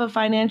don't have a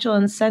financial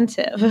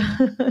incentive.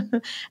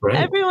 Right.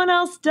 Everyone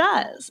else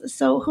does.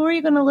 So who are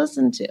you going to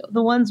listen to?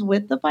 The ones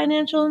with the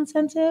financial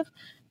incentive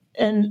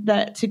and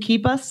that to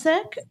keep us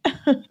sick?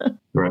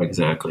 Right,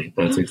 exactly.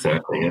 That's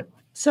exactly it.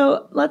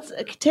 So let's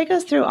take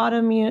us through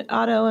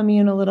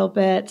autoimmune a little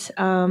bit.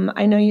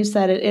 I know you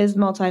said it is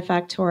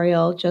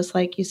multifactorial, just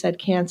like you said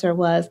cancer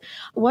was.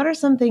 What are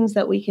some things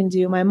that we can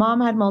do? My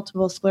mom had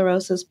multiple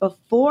sclerosis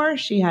before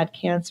she had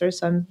cancer,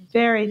 so I'm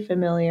very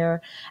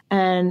familiar.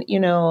 And,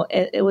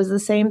 it was the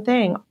same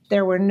thing.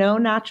 There were no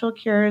natural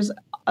cures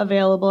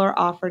available or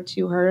offered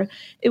to her.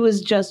 It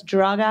was just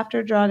drug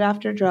after drug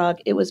after drug.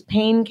 It was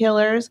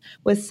painkillers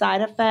with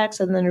side effects,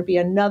 and then there'd be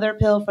another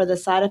pill for the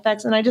side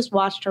effects. And I just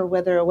watched her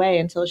wither away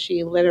until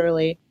she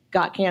literally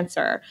got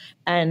cancer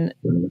and,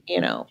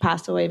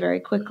 passed away very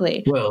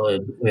quickly. Well,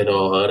 in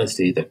all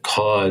honesty, the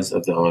cause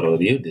of the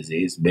autoimmune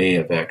disease may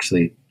have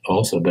actually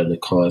also been the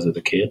cause of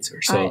the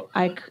cancer. So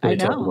I when you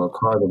know. talk about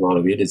cause of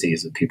autoimmune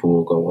disease, and people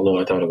will go, well,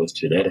 no, I thought it was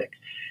genetic.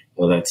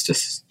 Well, that's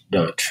just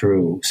not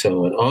true.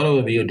 So an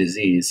autoimmune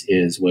disease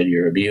is when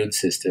your immune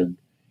system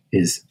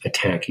is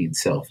attacking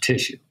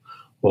self-tissue.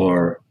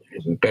 Or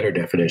a better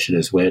definition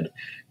is when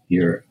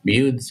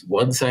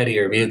one side of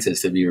your immune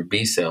system, your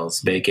B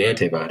cells, make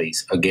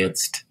antibodies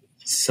against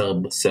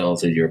some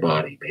cells in your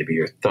body, maybe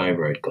your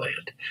thyroid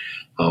gland.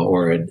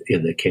 Or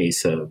in the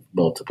case of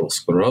multiple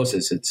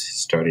sclerosis, it's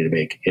starting to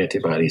make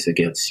antibodies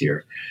against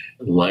your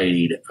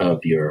lining of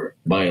your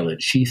myelin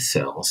sheath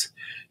cells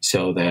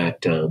so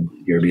that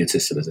your immune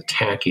system is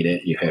attacking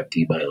it. You have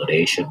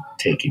demyelination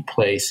taking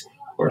place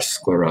or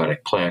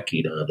sclerotic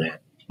plaquing on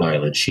that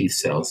myelin sheath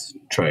cells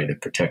trying to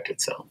protect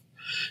itself.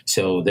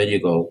 So then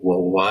you go,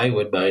 well, why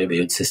would my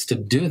immune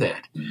system do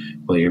that?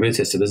 Well, your immune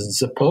system isn't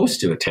supposed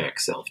to attack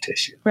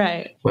self-tissue.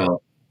 Right.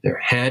 Well, there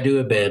had to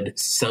have been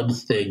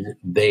something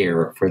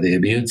there for the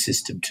immune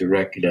system to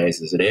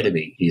recognize as an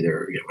enemy,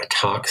 either a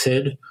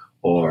toxin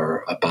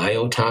or a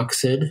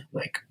biotoxin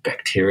like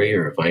bacteria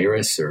or a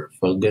virus or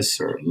fungus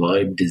or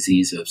Lyme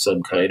disease of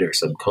some kind or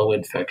some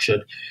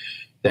co-infection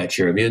that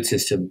your immune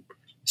system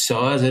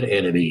saw as an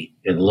enemy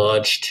and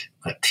launched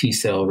a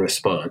T-cell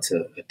response,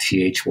 a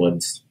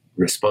Th1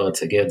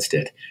 response against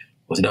it,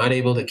 was not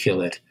able to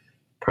kill it,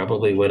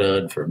 probably went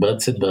on for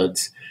months and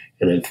months,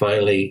 and then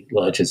finally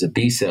launches a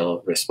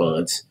B-cell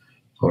response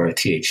or a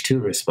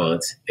Th2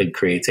 response and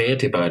creates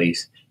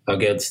antibodies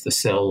against the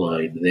cell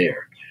line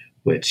there,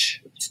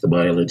 which is the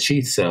myelin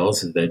sheath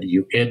cells, and then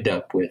you end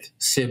up with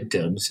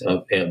symptoms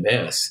of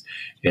MS.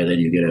 And then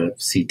you get a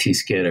CT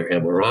scan or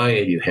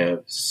MRI, and you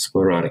have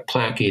sclerotic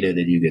plaquing, and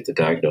then you get the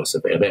diagnosis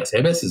of MS.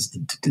 MS is the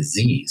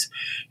disease.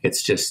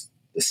 It's just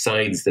the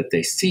signs that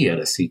they see on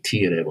a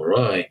CT and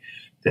MRI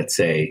that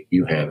say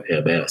you have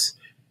MS.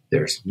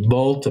 There's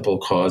multiple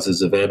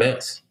causes of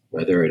MS,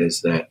 whether it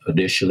is that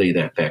initially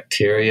that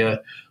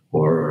bacteria,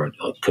 or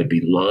it could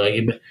be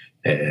Lyme,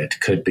 it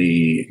could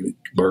be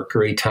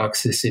mercury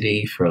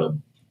toxicity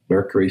from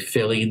mercury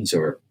fillings,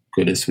 or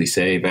goodness we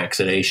say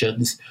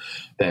vaccinations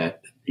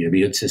that the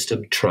immune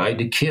system tried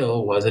to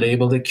kill, wasn't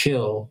able to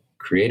kill,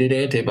 created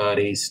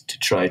antibodies to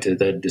try to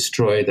then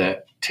destroy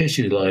that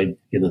tissue line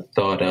in the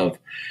thought of,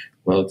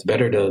 well, it's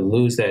better to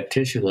lose that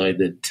tissue line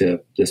than to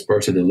this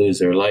person to lose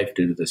their life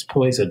due to this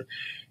poison.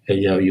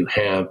 And, you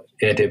have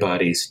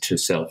antibodies to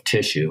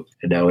self-tissue.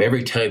 And now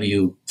every time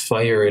you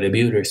fire an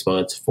immune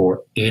response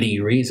for any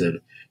reason,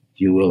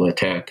 you will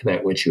attack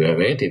that which you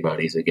have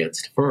antibodies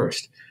against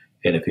first.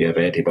 And if you have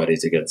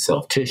antibodies against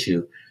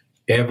self-tissue,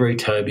 every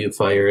time you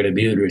fire an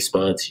immune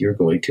response, you're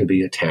going to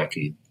be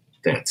attacking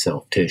that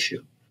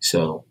self-tissue.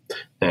 So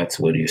that's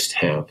when you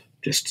have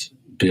just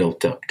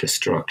built up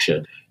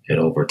destruction. And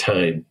over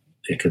time,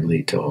 it can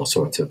lead to all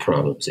sorts of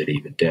problems and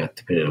even death,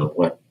 depending on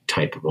what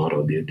type of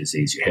autoimmune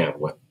disease you have,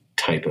 what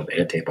type of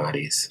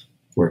antibodies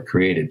were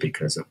created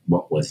because of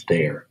what was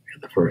there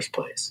in the first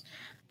place.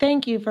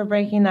 Thank you for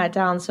breaking that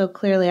down so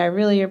clearly. I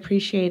really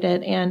appreciate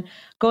it. And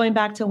going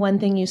back to one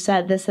thing you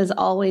said, this has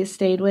always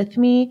stayed with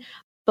me.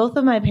 Both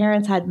of my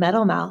parents had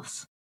metal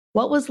mouths.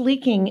 What was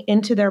leaking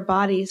into their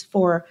bodies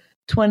for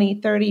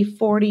 20, 30,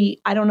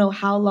 40, I don't know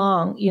how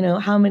long,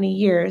 how many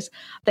years?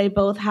 They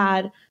both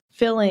had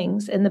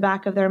fillings in the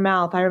back of their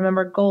mouth. I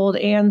remember gold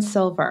and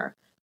silver.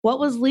 What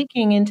was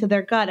leaking into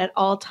their gut at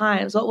all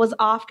times? What was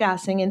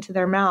off-gassing into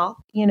their mouth,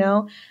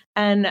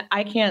 And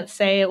I can't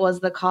say it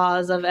was the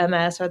cause of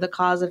MS or the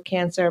cause of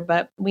cancer,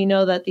 but we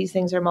know that these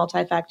things are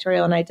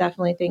multifactorial, and I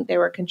definitely think they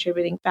were a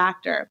contributing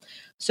factor.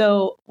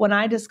 So when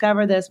I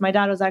discovered this, my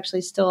dad was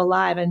actually still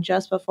alive, and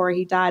just before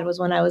he died was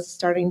when I was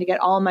starting to get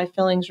all my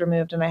fillings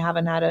removed, and I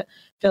haven't had a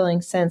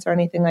filling since or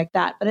anything like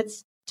that. But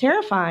it's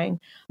terrifying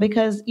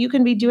because you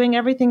can be doing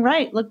everything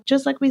right. Look,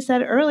 just like we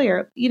said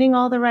earlier, eating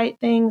all the right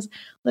things,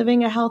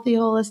 living a healthy,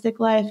 holistic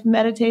life,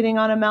 meditating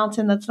on a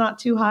mountain that's not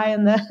too high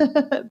in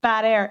the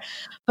bad air.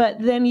 But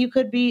then you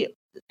could be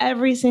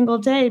every single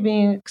day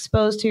being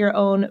exposed to your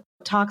own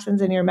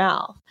toxins in your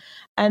mouth.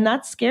 And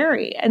that's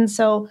scary. And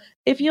so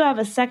if you have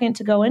a second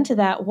to go into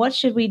that, what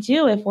should we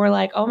do if we're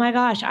like, oh my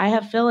gosh, I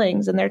have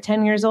fillings and they're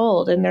 10 years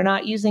old and they're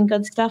not using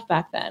good stuff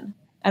back then?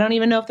 I don't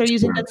even know if they're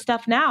using good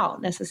stuff now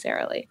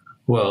necessarily.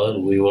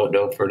 Well, we won't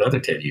know for another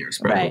 10 years,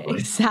 probably. Right,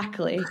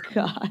 exactly.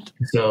 God.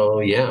 So,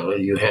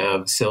 you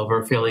have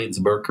silver fillings,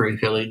 mercury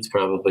fillings,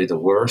 probably the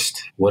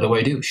worst. What do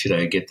I do? Should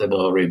I get them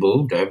all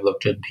removed? I've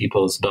looked in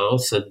people's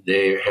mouths, and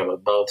they have a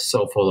mouth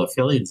so full of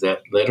fillings that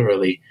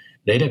literally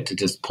they'd have to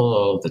just pull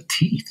all the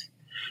teeth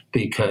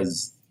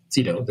because,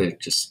 they're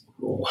just,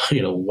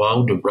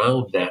 wound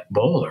around that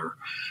molar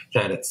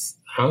that it's,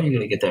 how are you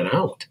going to get that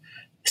out?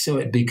 So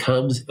it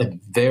becomes a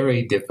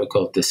very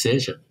difficult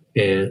decision.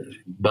 And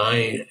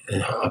my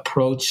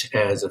approach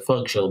as a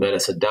functional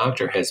medicine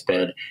doctor has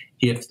been,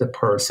 if the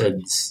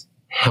person's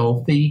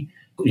healthy,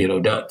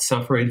 not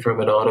suffering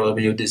from an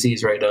autoimmune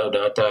disease right now,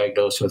 not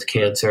diagnosed with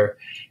cancer,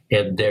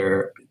 and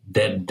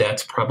then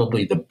that's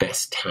probably the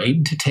best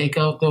time to take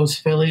out those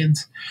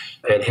fillings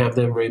and have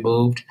them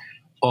removed.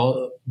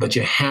 But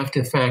you have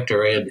to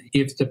factor in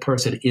if the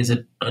person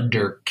isn't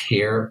under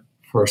care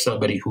for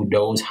somebody who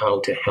knows how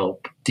to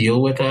help deal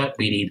with that,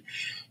 meaning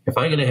if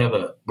I'm going to have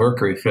a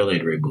mercury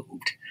filling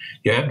removed,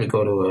 you have to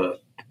go to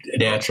a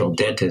natural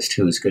dentist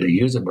who's going to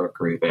use a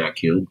mercury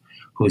vacuum,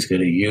 who's going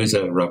to use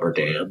a rubber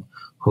dam,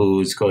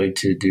 who's going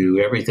to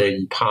do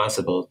everything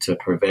possible to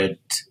prevent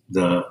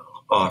the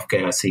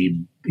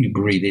off-gassing you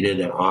breathing in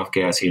that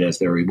off-gassing as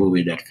they're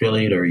removing that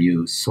filling, or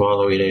you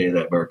swallowing any of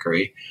that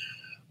mercury.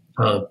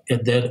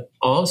 And then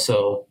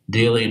also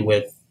dealing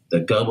with the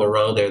gum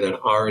around there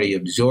that already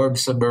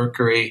absorbs some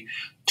mercury,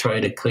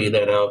 trying to clean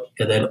that out,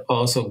 and then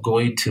also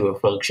going to a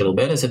functional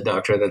medicine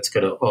doctor that's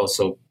going to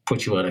also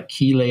put you on a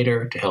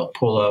chelator to help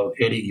pull out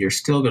you're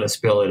still going to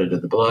spill it into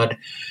the blood.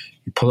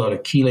 You pull out a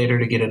chelator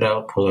to get it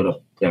out, pull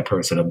out that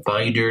person a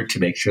binder to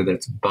make sure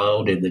that's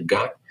bound in the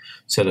gut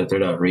so that they're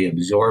not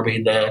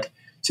reabsorbing that.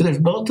 So there's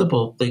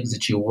multiple things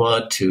that you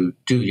want to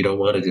do. You don't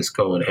want to just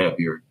go and have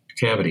your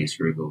cavities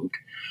removed,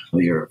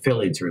 or your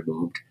fillings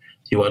removed.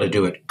 You want to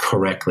do it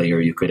correctly, or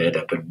you could end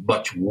up in a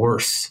much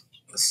worse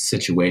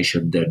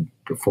situation than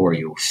before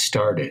you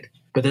started.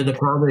 But then the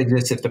problem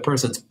exists if the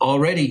person's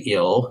already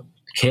ill,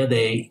 can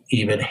they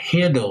even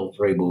handle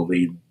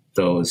removing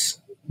those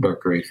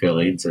mercury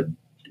fillings and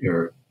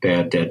your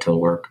bad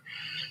dental work?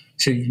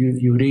 So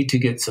you need to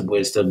get some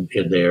wisdom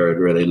in there and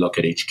really look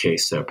at each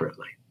case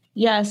separately.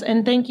 Yes,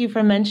 and thank you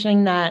for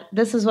mentioning that.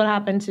 This is what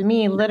happened to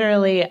me.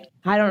 Literally,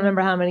 I don't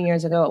remember how many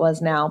years ago it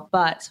was now,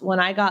 but when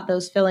I got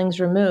those fillings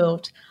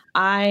removed,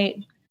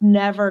 I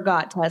never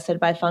got tested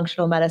by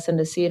functional medicine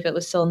to see if it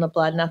was still in the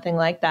blood, nothing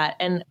like that.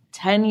 And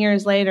 10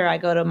 years later, I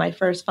go to my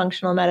first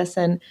functional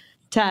medicine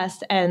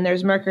test and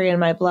there's mercury in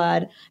my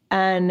blood.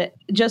 And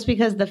just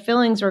because the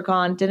fillings were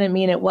gone didn't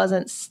mean it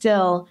wasn't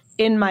still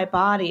in my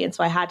body. And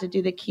so I had to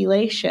do the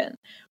chelation,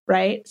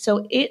 right?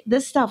 So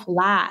this stuff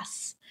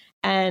lasts.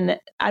 And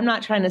I'm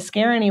not trying to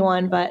scare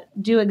anyone, but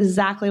do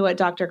exactly what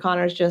Dr.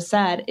 Connors just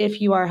said. If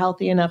you are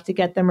healthy enough to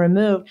get them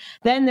removed,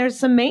 then there's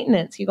some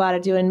maintenance you got to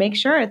do and make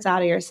sure it's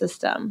out of your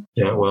system.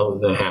 Yeah, well,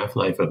 the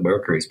half-life of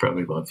mercury is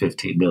probably about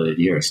 15 million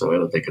years, so I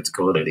don't think it's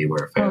going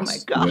anywhere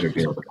fast. Oh my God. You better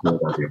be able to clean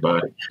out your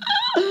body.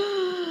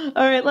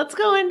 All right, let's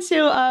go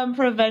into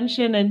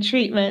prevention and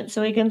treatment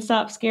so we can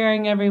stop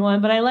scaring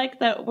everyone. But I like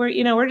that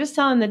we're just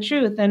telling the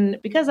truth. And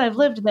because I've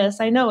lived this,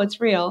 I know it's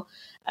real.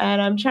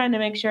 And I'm trying to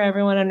make sure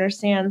everyone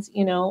understands,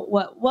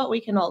 what we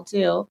can all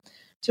do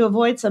to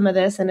avoid some of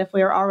this. And if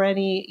we're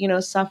already,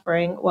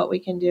 suffering, what we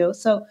can do.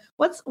 So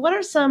what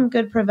are some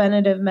good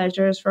preventative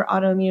measures for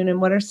autoimmune,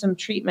 and what are some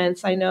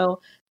treatments? I know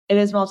it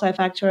is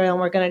multifactorial and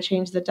we're going to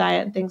change the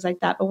diet and things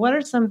like that. But what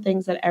are some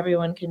things that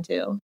everyone can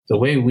do? The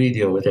way we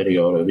deal with any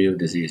autoimmune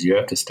disease, you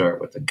have to start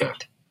with the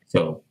gut.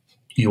 So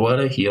you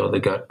want to heal the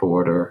gut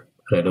border.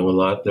 I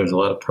know there's a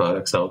lot of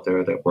products out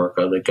there that work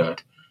on the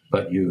gut.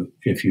 But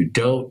if you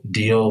don't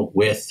deal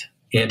with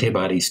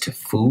antibodies to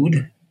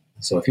food,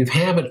 so if you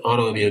have an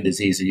autoimmune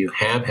disease and you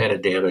have had a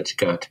damaged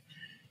gut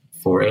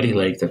for any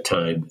length of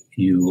time,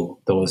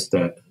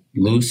 that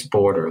loose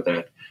border,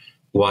 that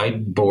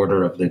wide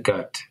border of the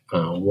gut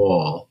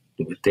wall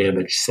with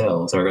damaged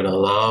cells are going to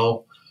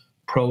allow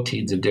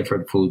proteins of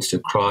different foods to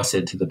cross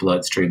into the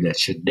bloodstream that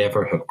should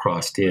never have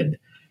crossed in.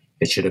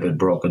 It should have been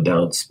broken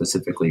down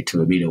specifically to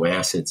amino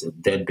acids and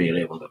then being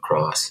able to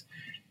cross.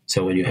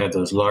 So when you have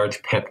those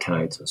large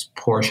peptides, those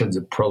portions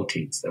of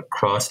proteins that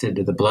crossed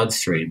into the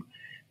bloodstream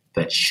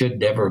that should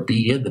never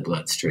be in the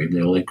bloodstream,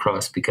 they only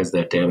cross because of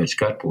that damaged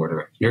gut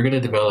border, you're going to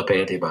develop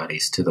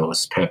antibodies to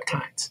those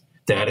peptides.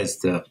 That is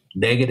the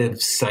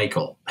negative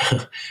cycle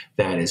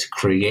that is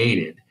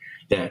created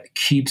that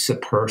keeps a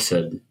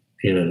person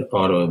in an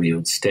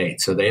autoimmune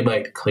state. So they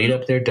might clean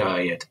up their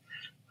diet.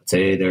 Let's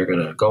say they're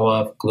going to go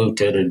off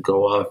gluten and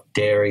go off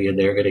dairy, and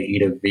they're going to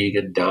eat a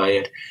vegan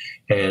diet,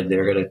 and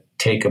they're going to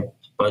take a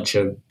bunch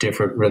of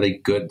different really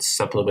good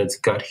supplements,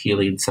 gut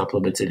healing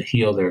supplements, and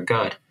heal their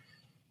gut.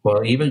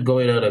 Well, even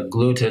going on a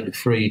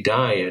gluten-free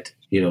diet,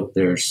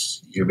 you're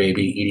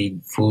maybe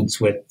eating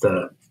foods with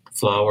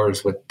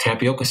flours with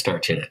tapioca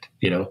starch in it,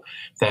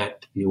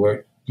 that you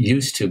weren't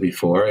used to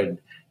before. And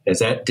as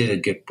that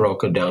didn't get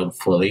broken down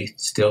fully,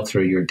 still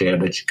through your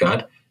damaged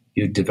gut,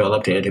 you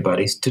developed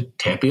antibodies to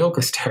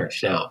tapioca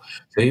starch now.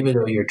 So even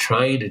though you're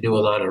trying to do a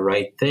lot of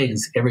right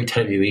things, every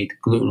time you eat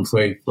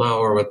gluten-free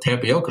flour with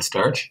tapioca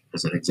starch,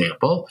 as an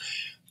example,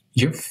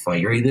 you're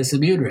firing this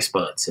immune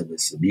response. And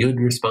this immune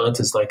response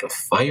is like a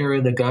fire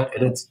in the gut,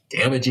 and it's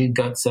damaging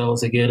gut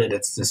cells again. And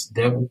it's this,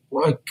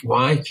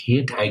 why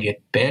can't I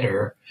get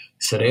better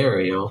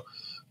scenario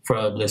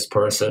from this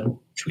person,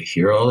 which we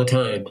hear all the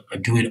time?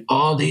 I'm doing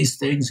all these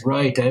things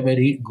right. I've been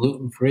eating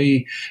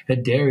gluten-free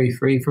and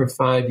dairy-free for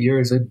 5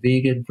 years and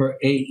vegan for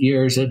 8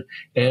 years, and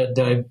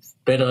I've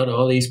been on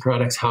all these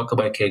products. How come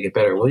I can't get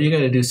better? Well, you got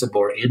to do some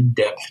more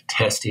in-depth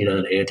testing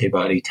on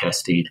antibody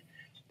testing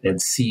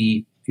and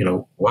see,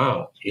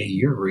 wow,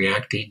 you're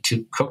reacting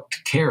to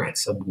cooked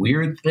carrots, some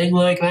weird thing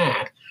like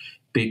that,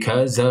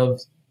 because of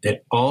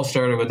it all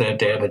started with that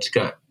damaged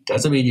gut.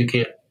 Doesn't mean you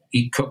can't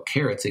eat cooked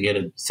carrots again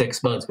in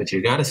 6 months, but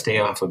you got to stay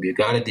off them. You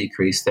got to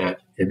decrease that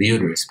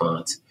immune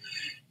response.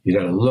 You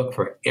got to look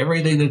for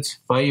everything that's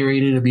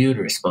firing an immune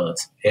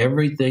response,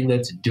 everything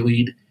that's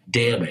doing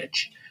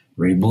damage.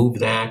 Remove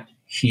that,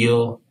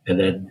 heal, and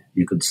then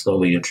you can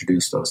slowly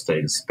introduce those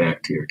things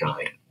back to your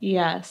diet.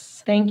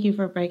 Yes. Thank you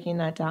for breaking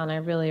that down. I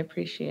really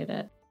appreciate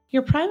it.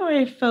 Your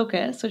primary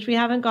focus, which we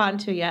haven't gotten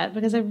to yet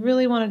because I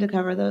really wanted to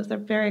cover those, they're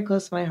very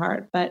close to my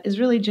heart, but is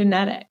really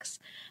genetics.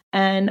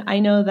 And I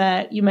know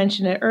that you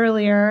mentioned it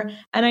earlier.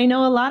 And I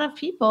know a lot of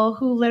people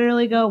who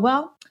literally go,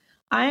 well,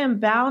 I am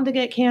bound to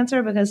get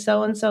cancer because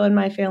so-and-so in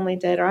my family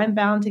did, or I'm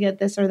bound to get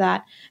this or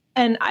that.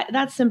 And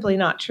that's simply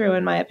not true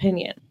in my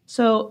opinion.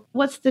 So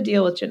what's the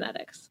deal with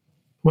genetics?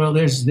 Well,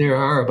 there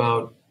are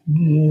about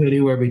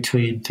anywhere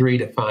between 3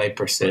 to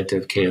 5%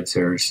 of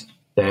cancers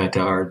that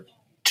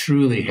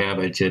truly have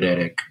a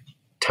genetic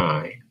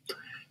tie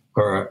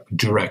or a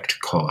direct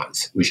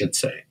cause, we should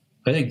say.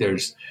 I think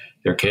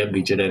there can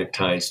be genetic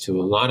ties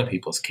to a lot of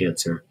people's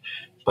cancer,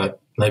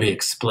 but let me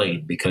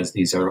explain, because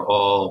these are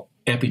all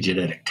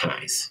epigenetic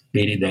ties,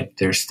 meaning that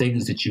there's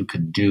things that you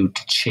can do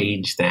to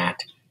change that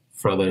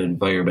from an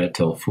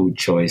environmental, food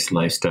choice,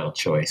 lifestyle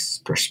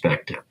choice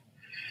perspective.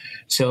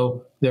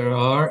 So there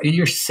are in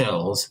your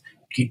cells,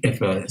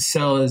 if a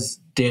cell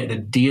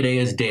the DNA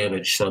is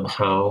damaged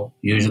somehow,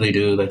 usually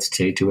due, let's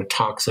say, to a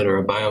toxin or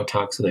a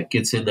biotoxin that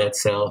gets in that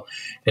cell,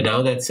 and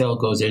now that cell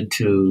goes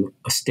into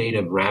a state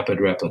of rapid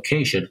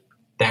replication,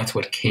 that's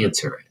what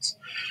cancer is.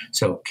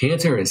 So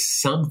cancer is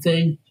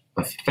something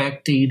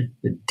affecting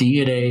the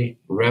DNA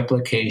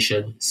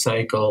replication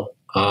cycle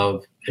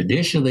of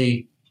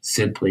initially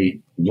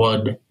simply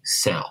one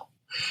cell.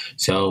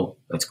 So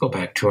let's go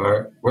back to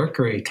our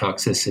mercury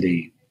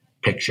toxicity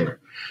picture.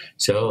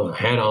 So I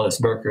had all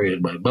this mercury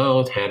in my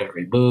mouth, had it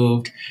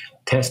removed,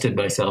 tested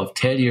myself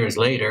 10 years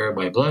later.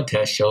 My blood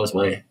test shows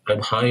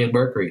I'm high in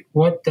mercury.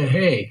 What the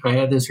hey? I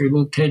had this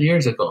removed 10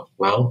 years ago.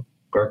 Well,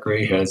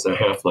 mercury has a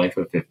half-life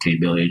of 15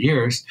 million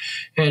years,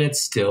 and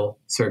it's still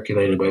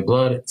circulating in my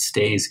blood. It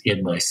stays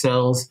in my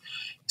cells.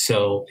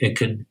 So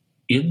in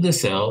the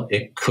cell,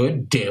 it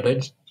could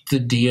damage the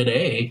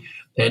DNA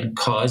and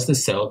cause the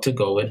cell to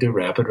go into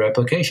rapid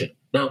replication.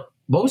 Now,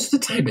 most of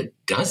the time it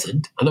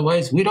doesn't.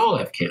 Otherwise, we'd all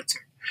have cancer.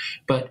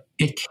 But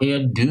it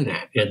can do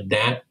that, and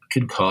that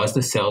can cause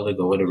the cell to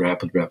go into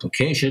rapid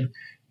replication,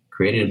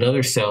 creating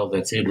another cell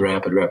that's in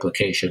rapid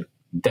replication.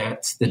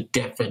 That's the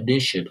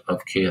definition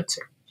of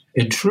cancer.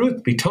 In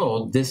truth be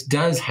told, this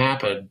does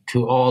happen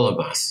to all of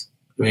us,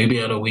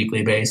 maybe on a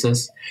weekly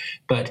basis.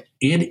 But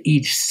in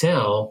each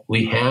cell,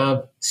 we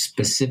have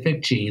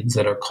specific genes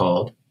that are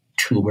called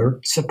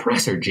tumor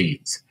suppressor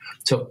genes.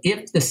 So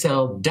if the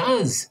cell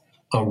does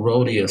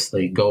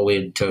erroneously go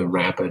into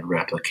rapid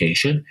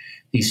replication,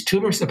 these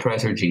tumor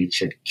suppressor genes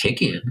should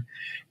kick in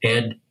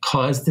and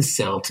cause the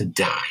cell to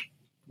die.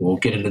 We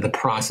won't get into the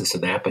process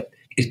of that, but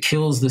it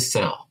kills the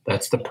cell.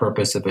 That's the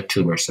purpose of a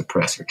tumor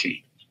suppressor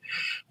gene.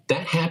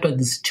 That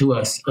happens to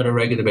us on a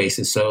regular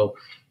basis. So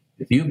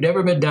if you've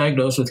never been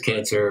diagnosed with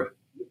cancer,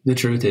 the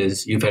truth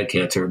is you've had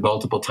cancer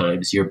multiple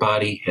times. Your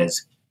body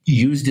has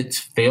used its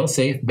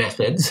fail-safe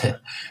methods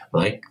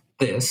like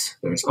this.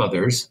 There's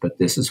others, but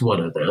this is one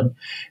of them.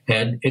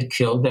 And it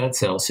killed that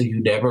cell, so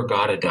you never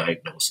got a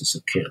diagnosis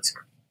of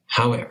cancer.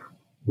 However,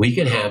 we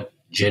can have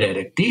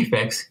genetic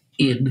defects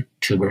in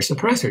tumor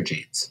suppressor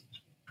genes.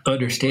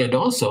 Understand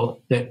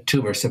also that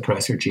tumor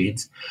suppressor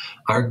genes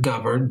are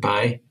governed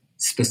by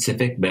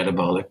specific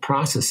metabolic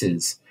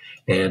processes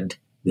and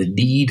the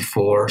need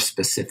for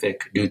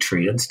specific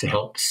nutrients to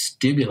help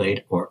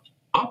stimulate or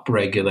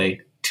upregulate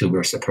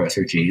tumor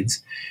suppressor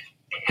genes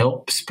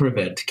helps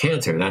prevent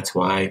cancer. That's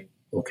why,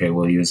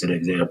 we'll use an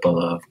example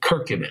of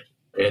curcumin,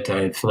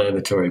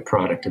 anti-inflammatory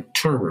product of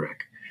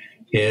turmeric,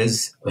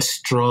 is a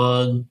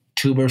strong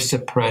tumor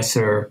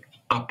suppressor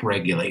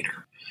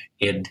upregulator.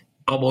 In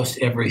almost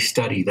every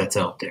study that's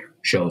out there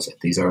shows it.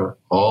 These are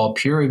all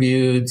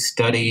peer-reviewed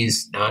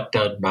studies, not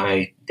done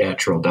by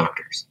natural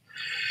doctors.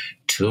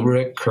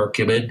 Turmeric,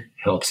 curcumin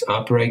helps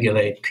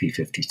upregulate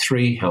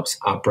P53, helps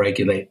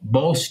upregulate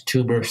most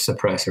tumor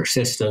suppressor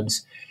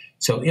systems.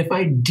 So if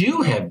I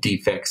do have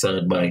defects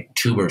on my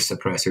tumor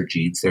suppressor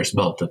genes, there's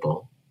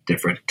multiple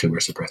different tumor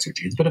suppressor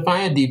genes, but if I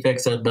had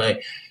defects on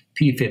my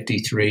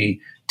P53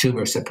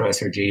 tumor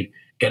suppressor gene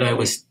and I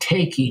was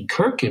taking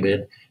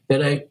curcumin,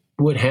 then I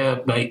would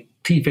have my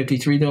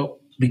P53, though,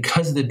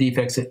 because of the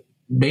defects, it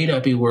may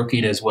not be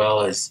working as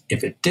well as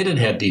if it didn't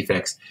have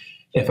defects.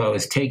 If I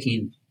was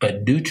taking a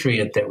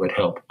nutrient that would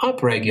help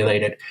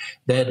upregulate it,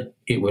 then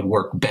it would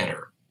work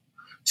better.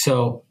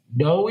 So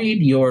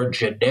knowing your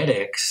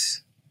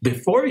genetics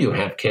before you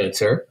have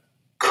cancer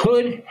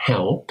could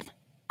help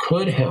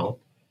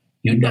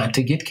you not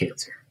to get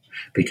cancer.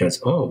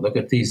 Because, look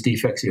at these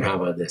defects you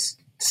have on this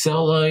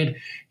cell line.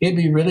 It'd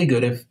be really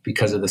good if,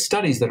 because of the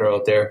studies that are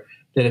out there,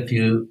 that if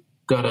you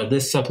got on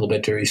this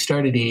supplement or you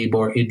started eating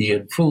more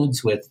Indian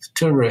foods with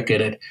turmeric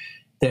in it,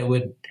 that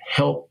would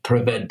help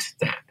prevent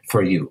that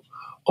for you.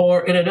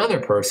 Or in another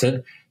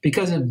person,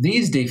 because of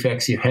these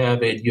defects you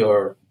have in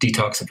your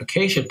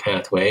detoxification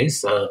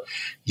pathways,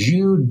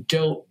 you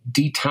don't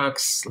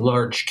detox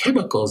large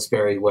chemicals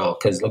very well,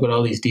 because look at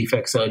all these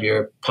defects on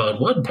your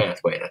PON1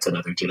 pathway. That's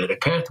another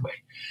genetic pathway.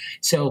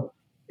 So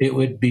it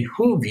would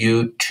behoove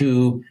you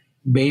to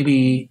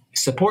maybe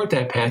support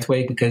that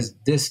pathway, because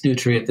this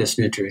nutrient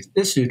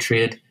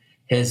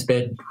has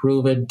been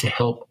proven to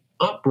help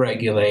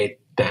upregulate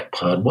that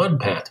PON1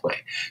 pathway.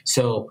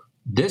 So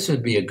this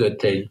would be a good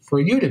thing for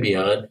you to be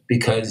on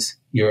because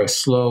you're a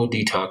slow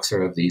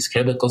detoxer of these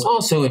chemicals.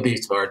 Also, it'd be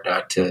smart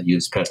not to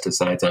use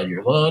pesticides on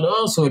your lawn.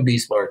 Also, it'd be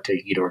smart to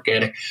eat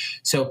organic.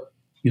 So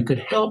you could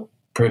help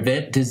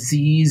prevent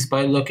disease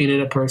by looking at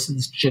a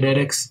person's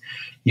genetics.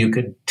 You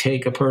could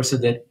take a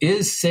person that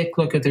is sick,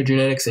 look at their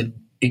genetics, and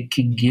it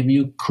can give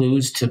you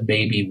clues to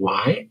maybe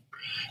why,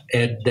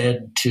 and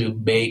then to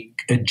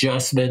make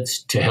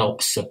adjustments to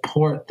help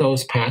support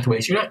those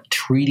pathways. You're not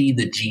treating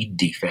the gene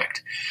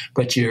defect,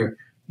 but you're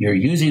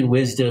using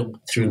wisdom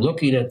through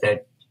looking at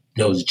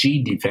those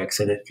gene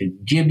defects, and it can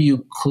give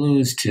you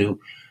clues to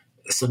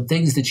some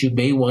things that you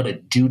may want to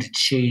do to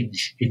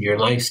change in your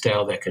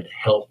lifestyle that can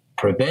help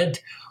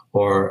prevent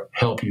or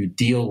help you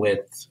deal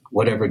with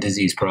whatever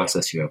disease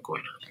process you have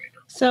going on.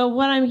 So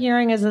what I'm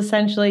hearing is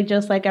essentially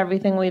just like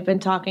everything we've been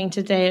talking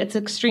today, it's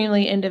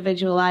extremely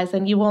individualized,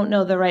 and you won't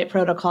know the right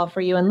protocol for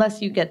you unless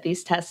you get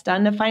these tests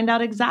done to find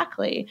out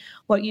exactly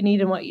what you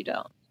need and what you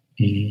don't.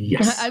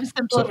 Yes. I'm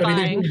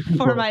simplifying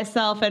for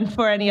myself and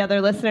for any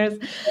other listeners.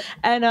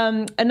 And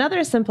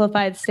another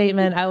simplified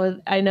statement,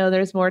 I know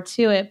there's more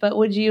to it, but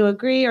would you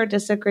agree or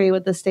disagree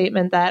with the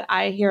statement that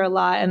I hear a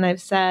lot, and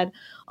I've said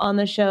on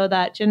the show,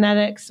 that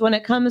genetics, when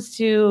it comes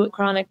to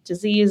chronic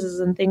diseases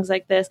and things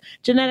like this,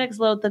 genetics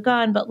load the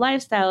gun, but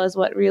lifestyle is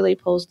what really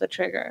pulls the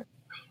trigger?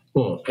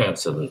 Well,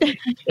 absolutely.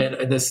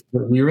 And this,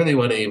 we really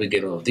want to even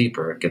get a little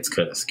deeper. It gets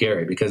kind of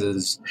scary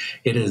because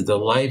it is the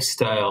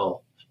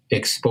lifestyle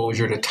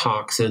exposure to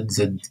toxins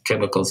and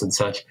chemicals and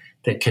such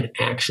that can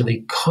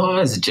actually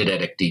cause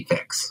genetic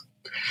defects.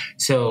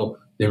 So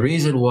the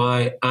reason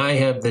why I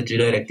have the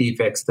genetic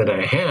defects that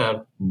I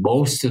have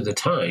most of the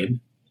time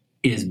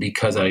is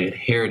because I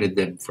inherited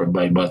them from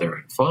my mother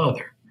and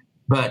father.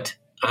 But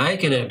I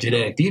can have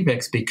genetic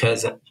defects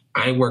because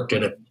I worked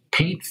in a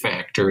paint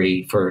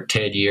factory for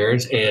 10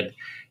 years and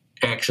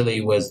actually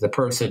was the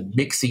person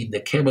mixing the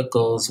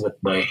chemicals with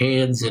my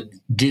hands and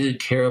didn't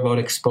care about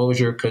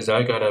exposure because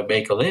I got to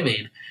make a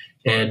living.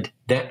 And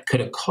that could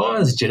have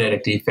caused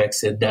genetic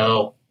defects. And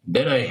now,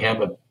 then I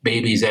have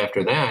babies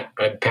after that,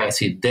 I'm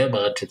passing them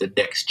on to the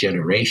next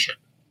generation.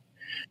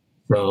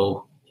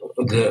 So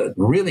the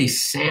really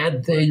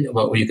sad thing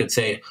about what you could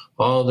say,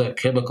 all the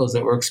chemicals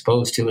that we're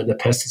exposed to and the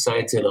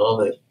pesticides and all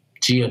the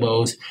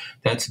GMOs,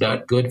 that's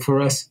not good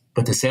for us.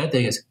 But the sad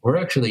thing is we're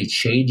actually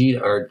changing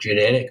our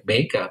genetic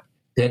makeup,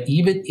 that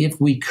even if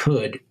we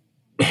could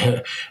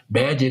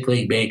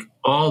magically make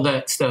all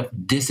that stuff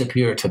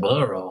disappear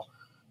tomorrow,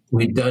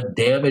 we've done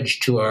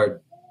damage to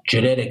our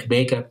genetic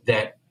makeup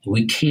that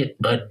we can't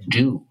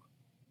undo.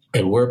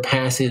 And we're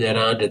passing that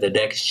on to the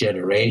next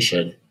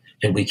generation,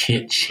 and we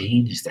can't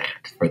change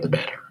that for the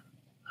better.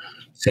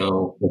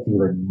 So it's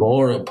even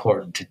more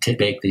important to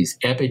make these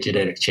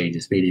epigenetic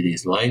changes, meaning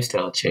these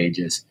lifestyle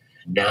changes,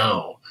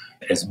 now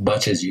as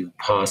much as you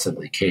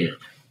possibly can.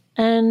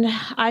 And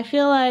I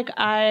feel like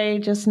I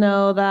just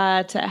know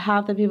that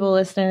half the people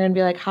listening are going to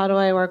be like, how do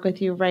I work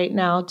with you right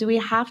now? Do we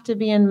have to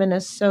be in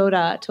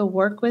Minnesota to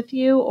work with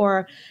you,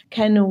 or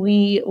can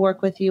we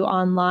work with you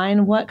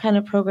online? What kind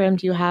of program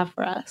do you have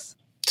for us?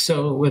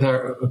 So with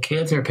our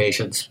cancer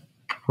patients,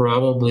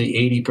 probably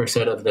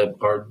 80% of them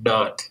are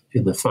not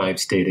in the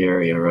 5-state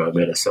area around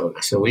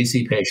Minnesota. So we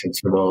see patients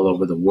from all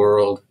over the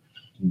world.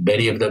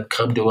 Many of them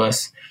come to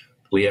us.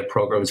 We have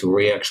programs where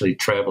we actually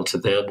travel to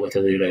them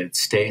within the United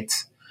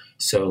States.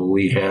 So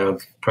we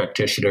have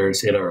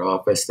practitioners in our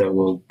office that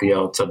will be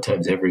out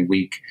sometimes every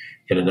week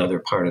in another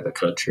part of the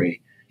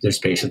country. There's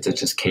patients that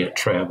just can't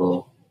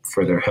travel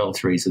for their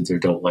health reasons or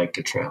don't like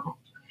to travel.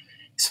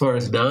 As far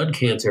as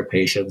non-cancer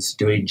patients,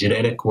 doing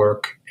genetic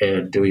work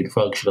and doing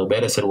functional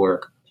medicine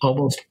work,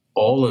 almost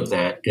all of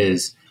that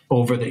is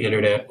over the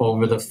internet,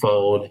 over the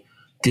phone,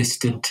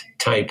 distant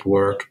type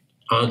work,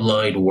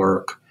 online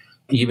work,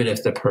 even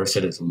if the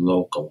person is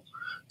local.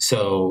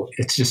 So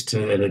it's just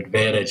an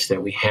advantage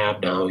that we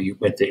have now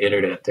with the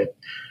internet that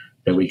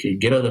we can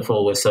get on the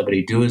phone with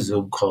somebody, do a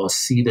Zoom call,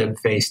 see them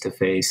face to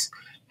face,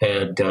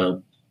 and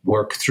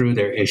work through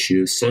their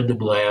issues, send them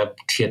lab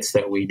kits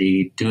that we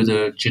need, do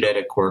the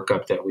genetic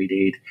workup that we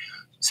need.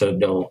 So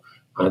no,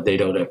 they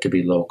don't have to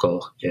be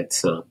local.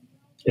 It's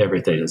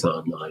everything is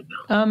online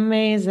now.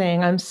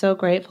 Amazing. I'm so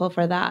grateful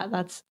for that.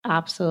 That's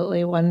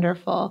absolutely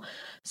wonderful.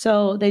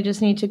 So they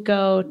just need to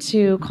go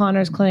to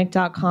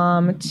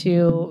connorsclinic.com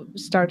to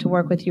start to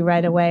work with you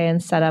right away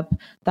and set up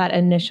that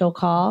initial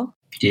call.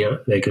 Yeah,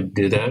 they could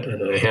do that.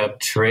 And I have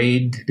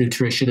trained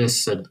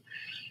nutritionists and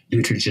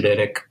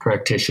nutrigenetic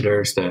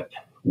practitioners that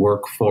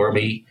work for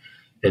me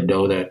and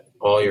know that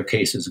all your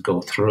cases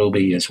go through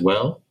me as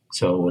well.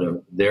 So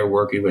when they're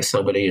working with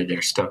somebody and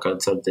they're stuck on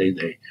something,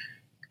 they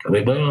come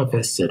in my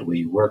office and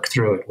we work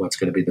through it, what's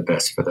going to be the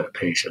best for that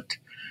patient.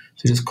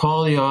 So just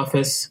call the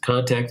office,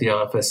 contact the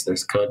office.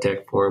 There's a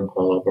contact form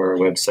all over our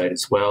website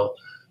as well.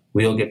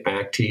 We'll get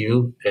back to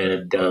you,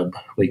 and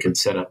we can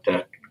set up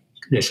that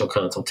initial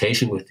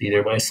consultation with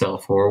either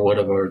myself or one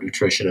of our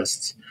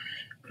nutritionists.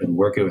 And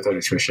working with our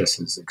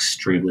nutritionists is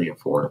extremely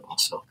affordable.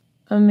 So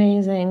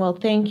Amazing. Well,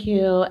 thank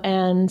you.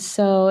 And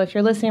so if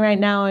you're listening right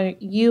now and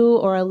you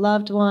or a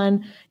loved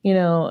one,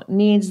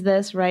 needs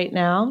this right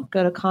now,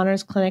 go to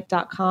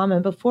connorsclinic.com.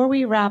 And before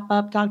we wrap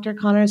up, Dr.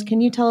 Connors, can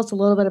you tell us a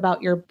little bit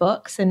about your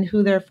books and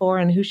who they're for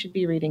and who should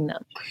be reading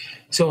them?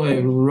 So I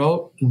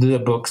wrote the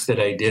books that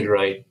I did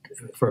write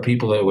for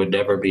people that would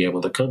never be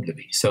able to come to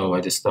me. So I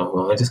just thought,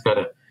 well,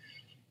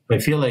 I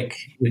feel like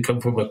we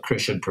come from a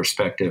Christian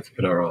perspective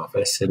in our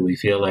office, and we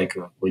feel like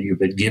when you've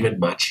been given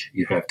much,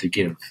 you have to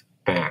give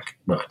back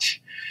much.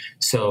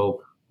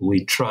 So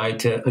we try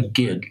to,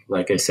 again,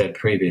 like I said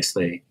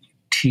previously,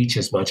 teach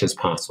as much as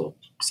possible.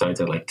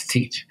 Besides, I like to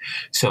teach.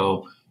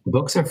 So the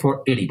books are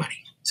for anybody.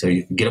 So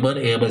you can get them on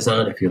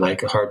Amazon if you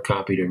like a hard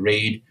copy to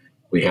read.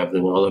 We have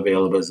them all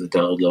available as a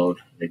download.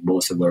 I think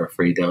most of them are a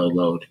free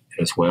download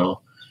as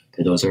well.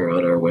 And those are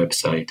on our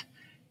website.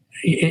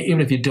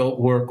 Even if you don't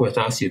work with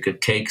us, you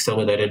could take some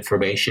of that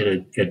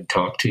information and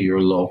talk to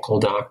your local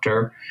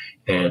doctor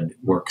and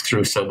work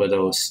through some of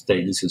those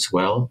things as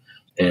well.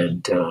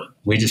 And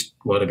we just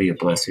want to be a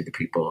blessing to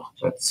people.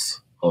 That's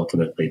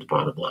ultimately the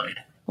bottom line.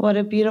 What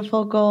a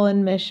beautiful goal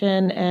and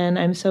mission. And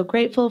I'm so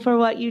grateful for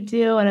what you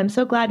do. And I'm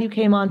so glad you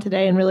came on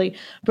today and really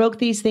broke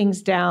these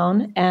things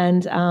down.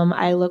 And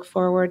I look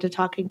forward to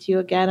talking to you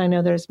again. I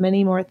know there's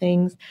many more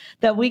things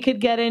that we could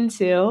get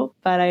into,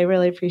 but I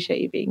really appreciate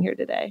you being here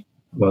today.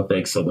 Well,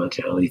 thanks so much,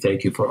 Allie.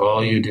 Thank you for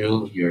all you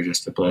do. You're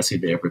just a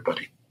blessing to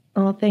everybody.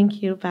 Well,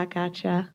 thank you. Back at ya.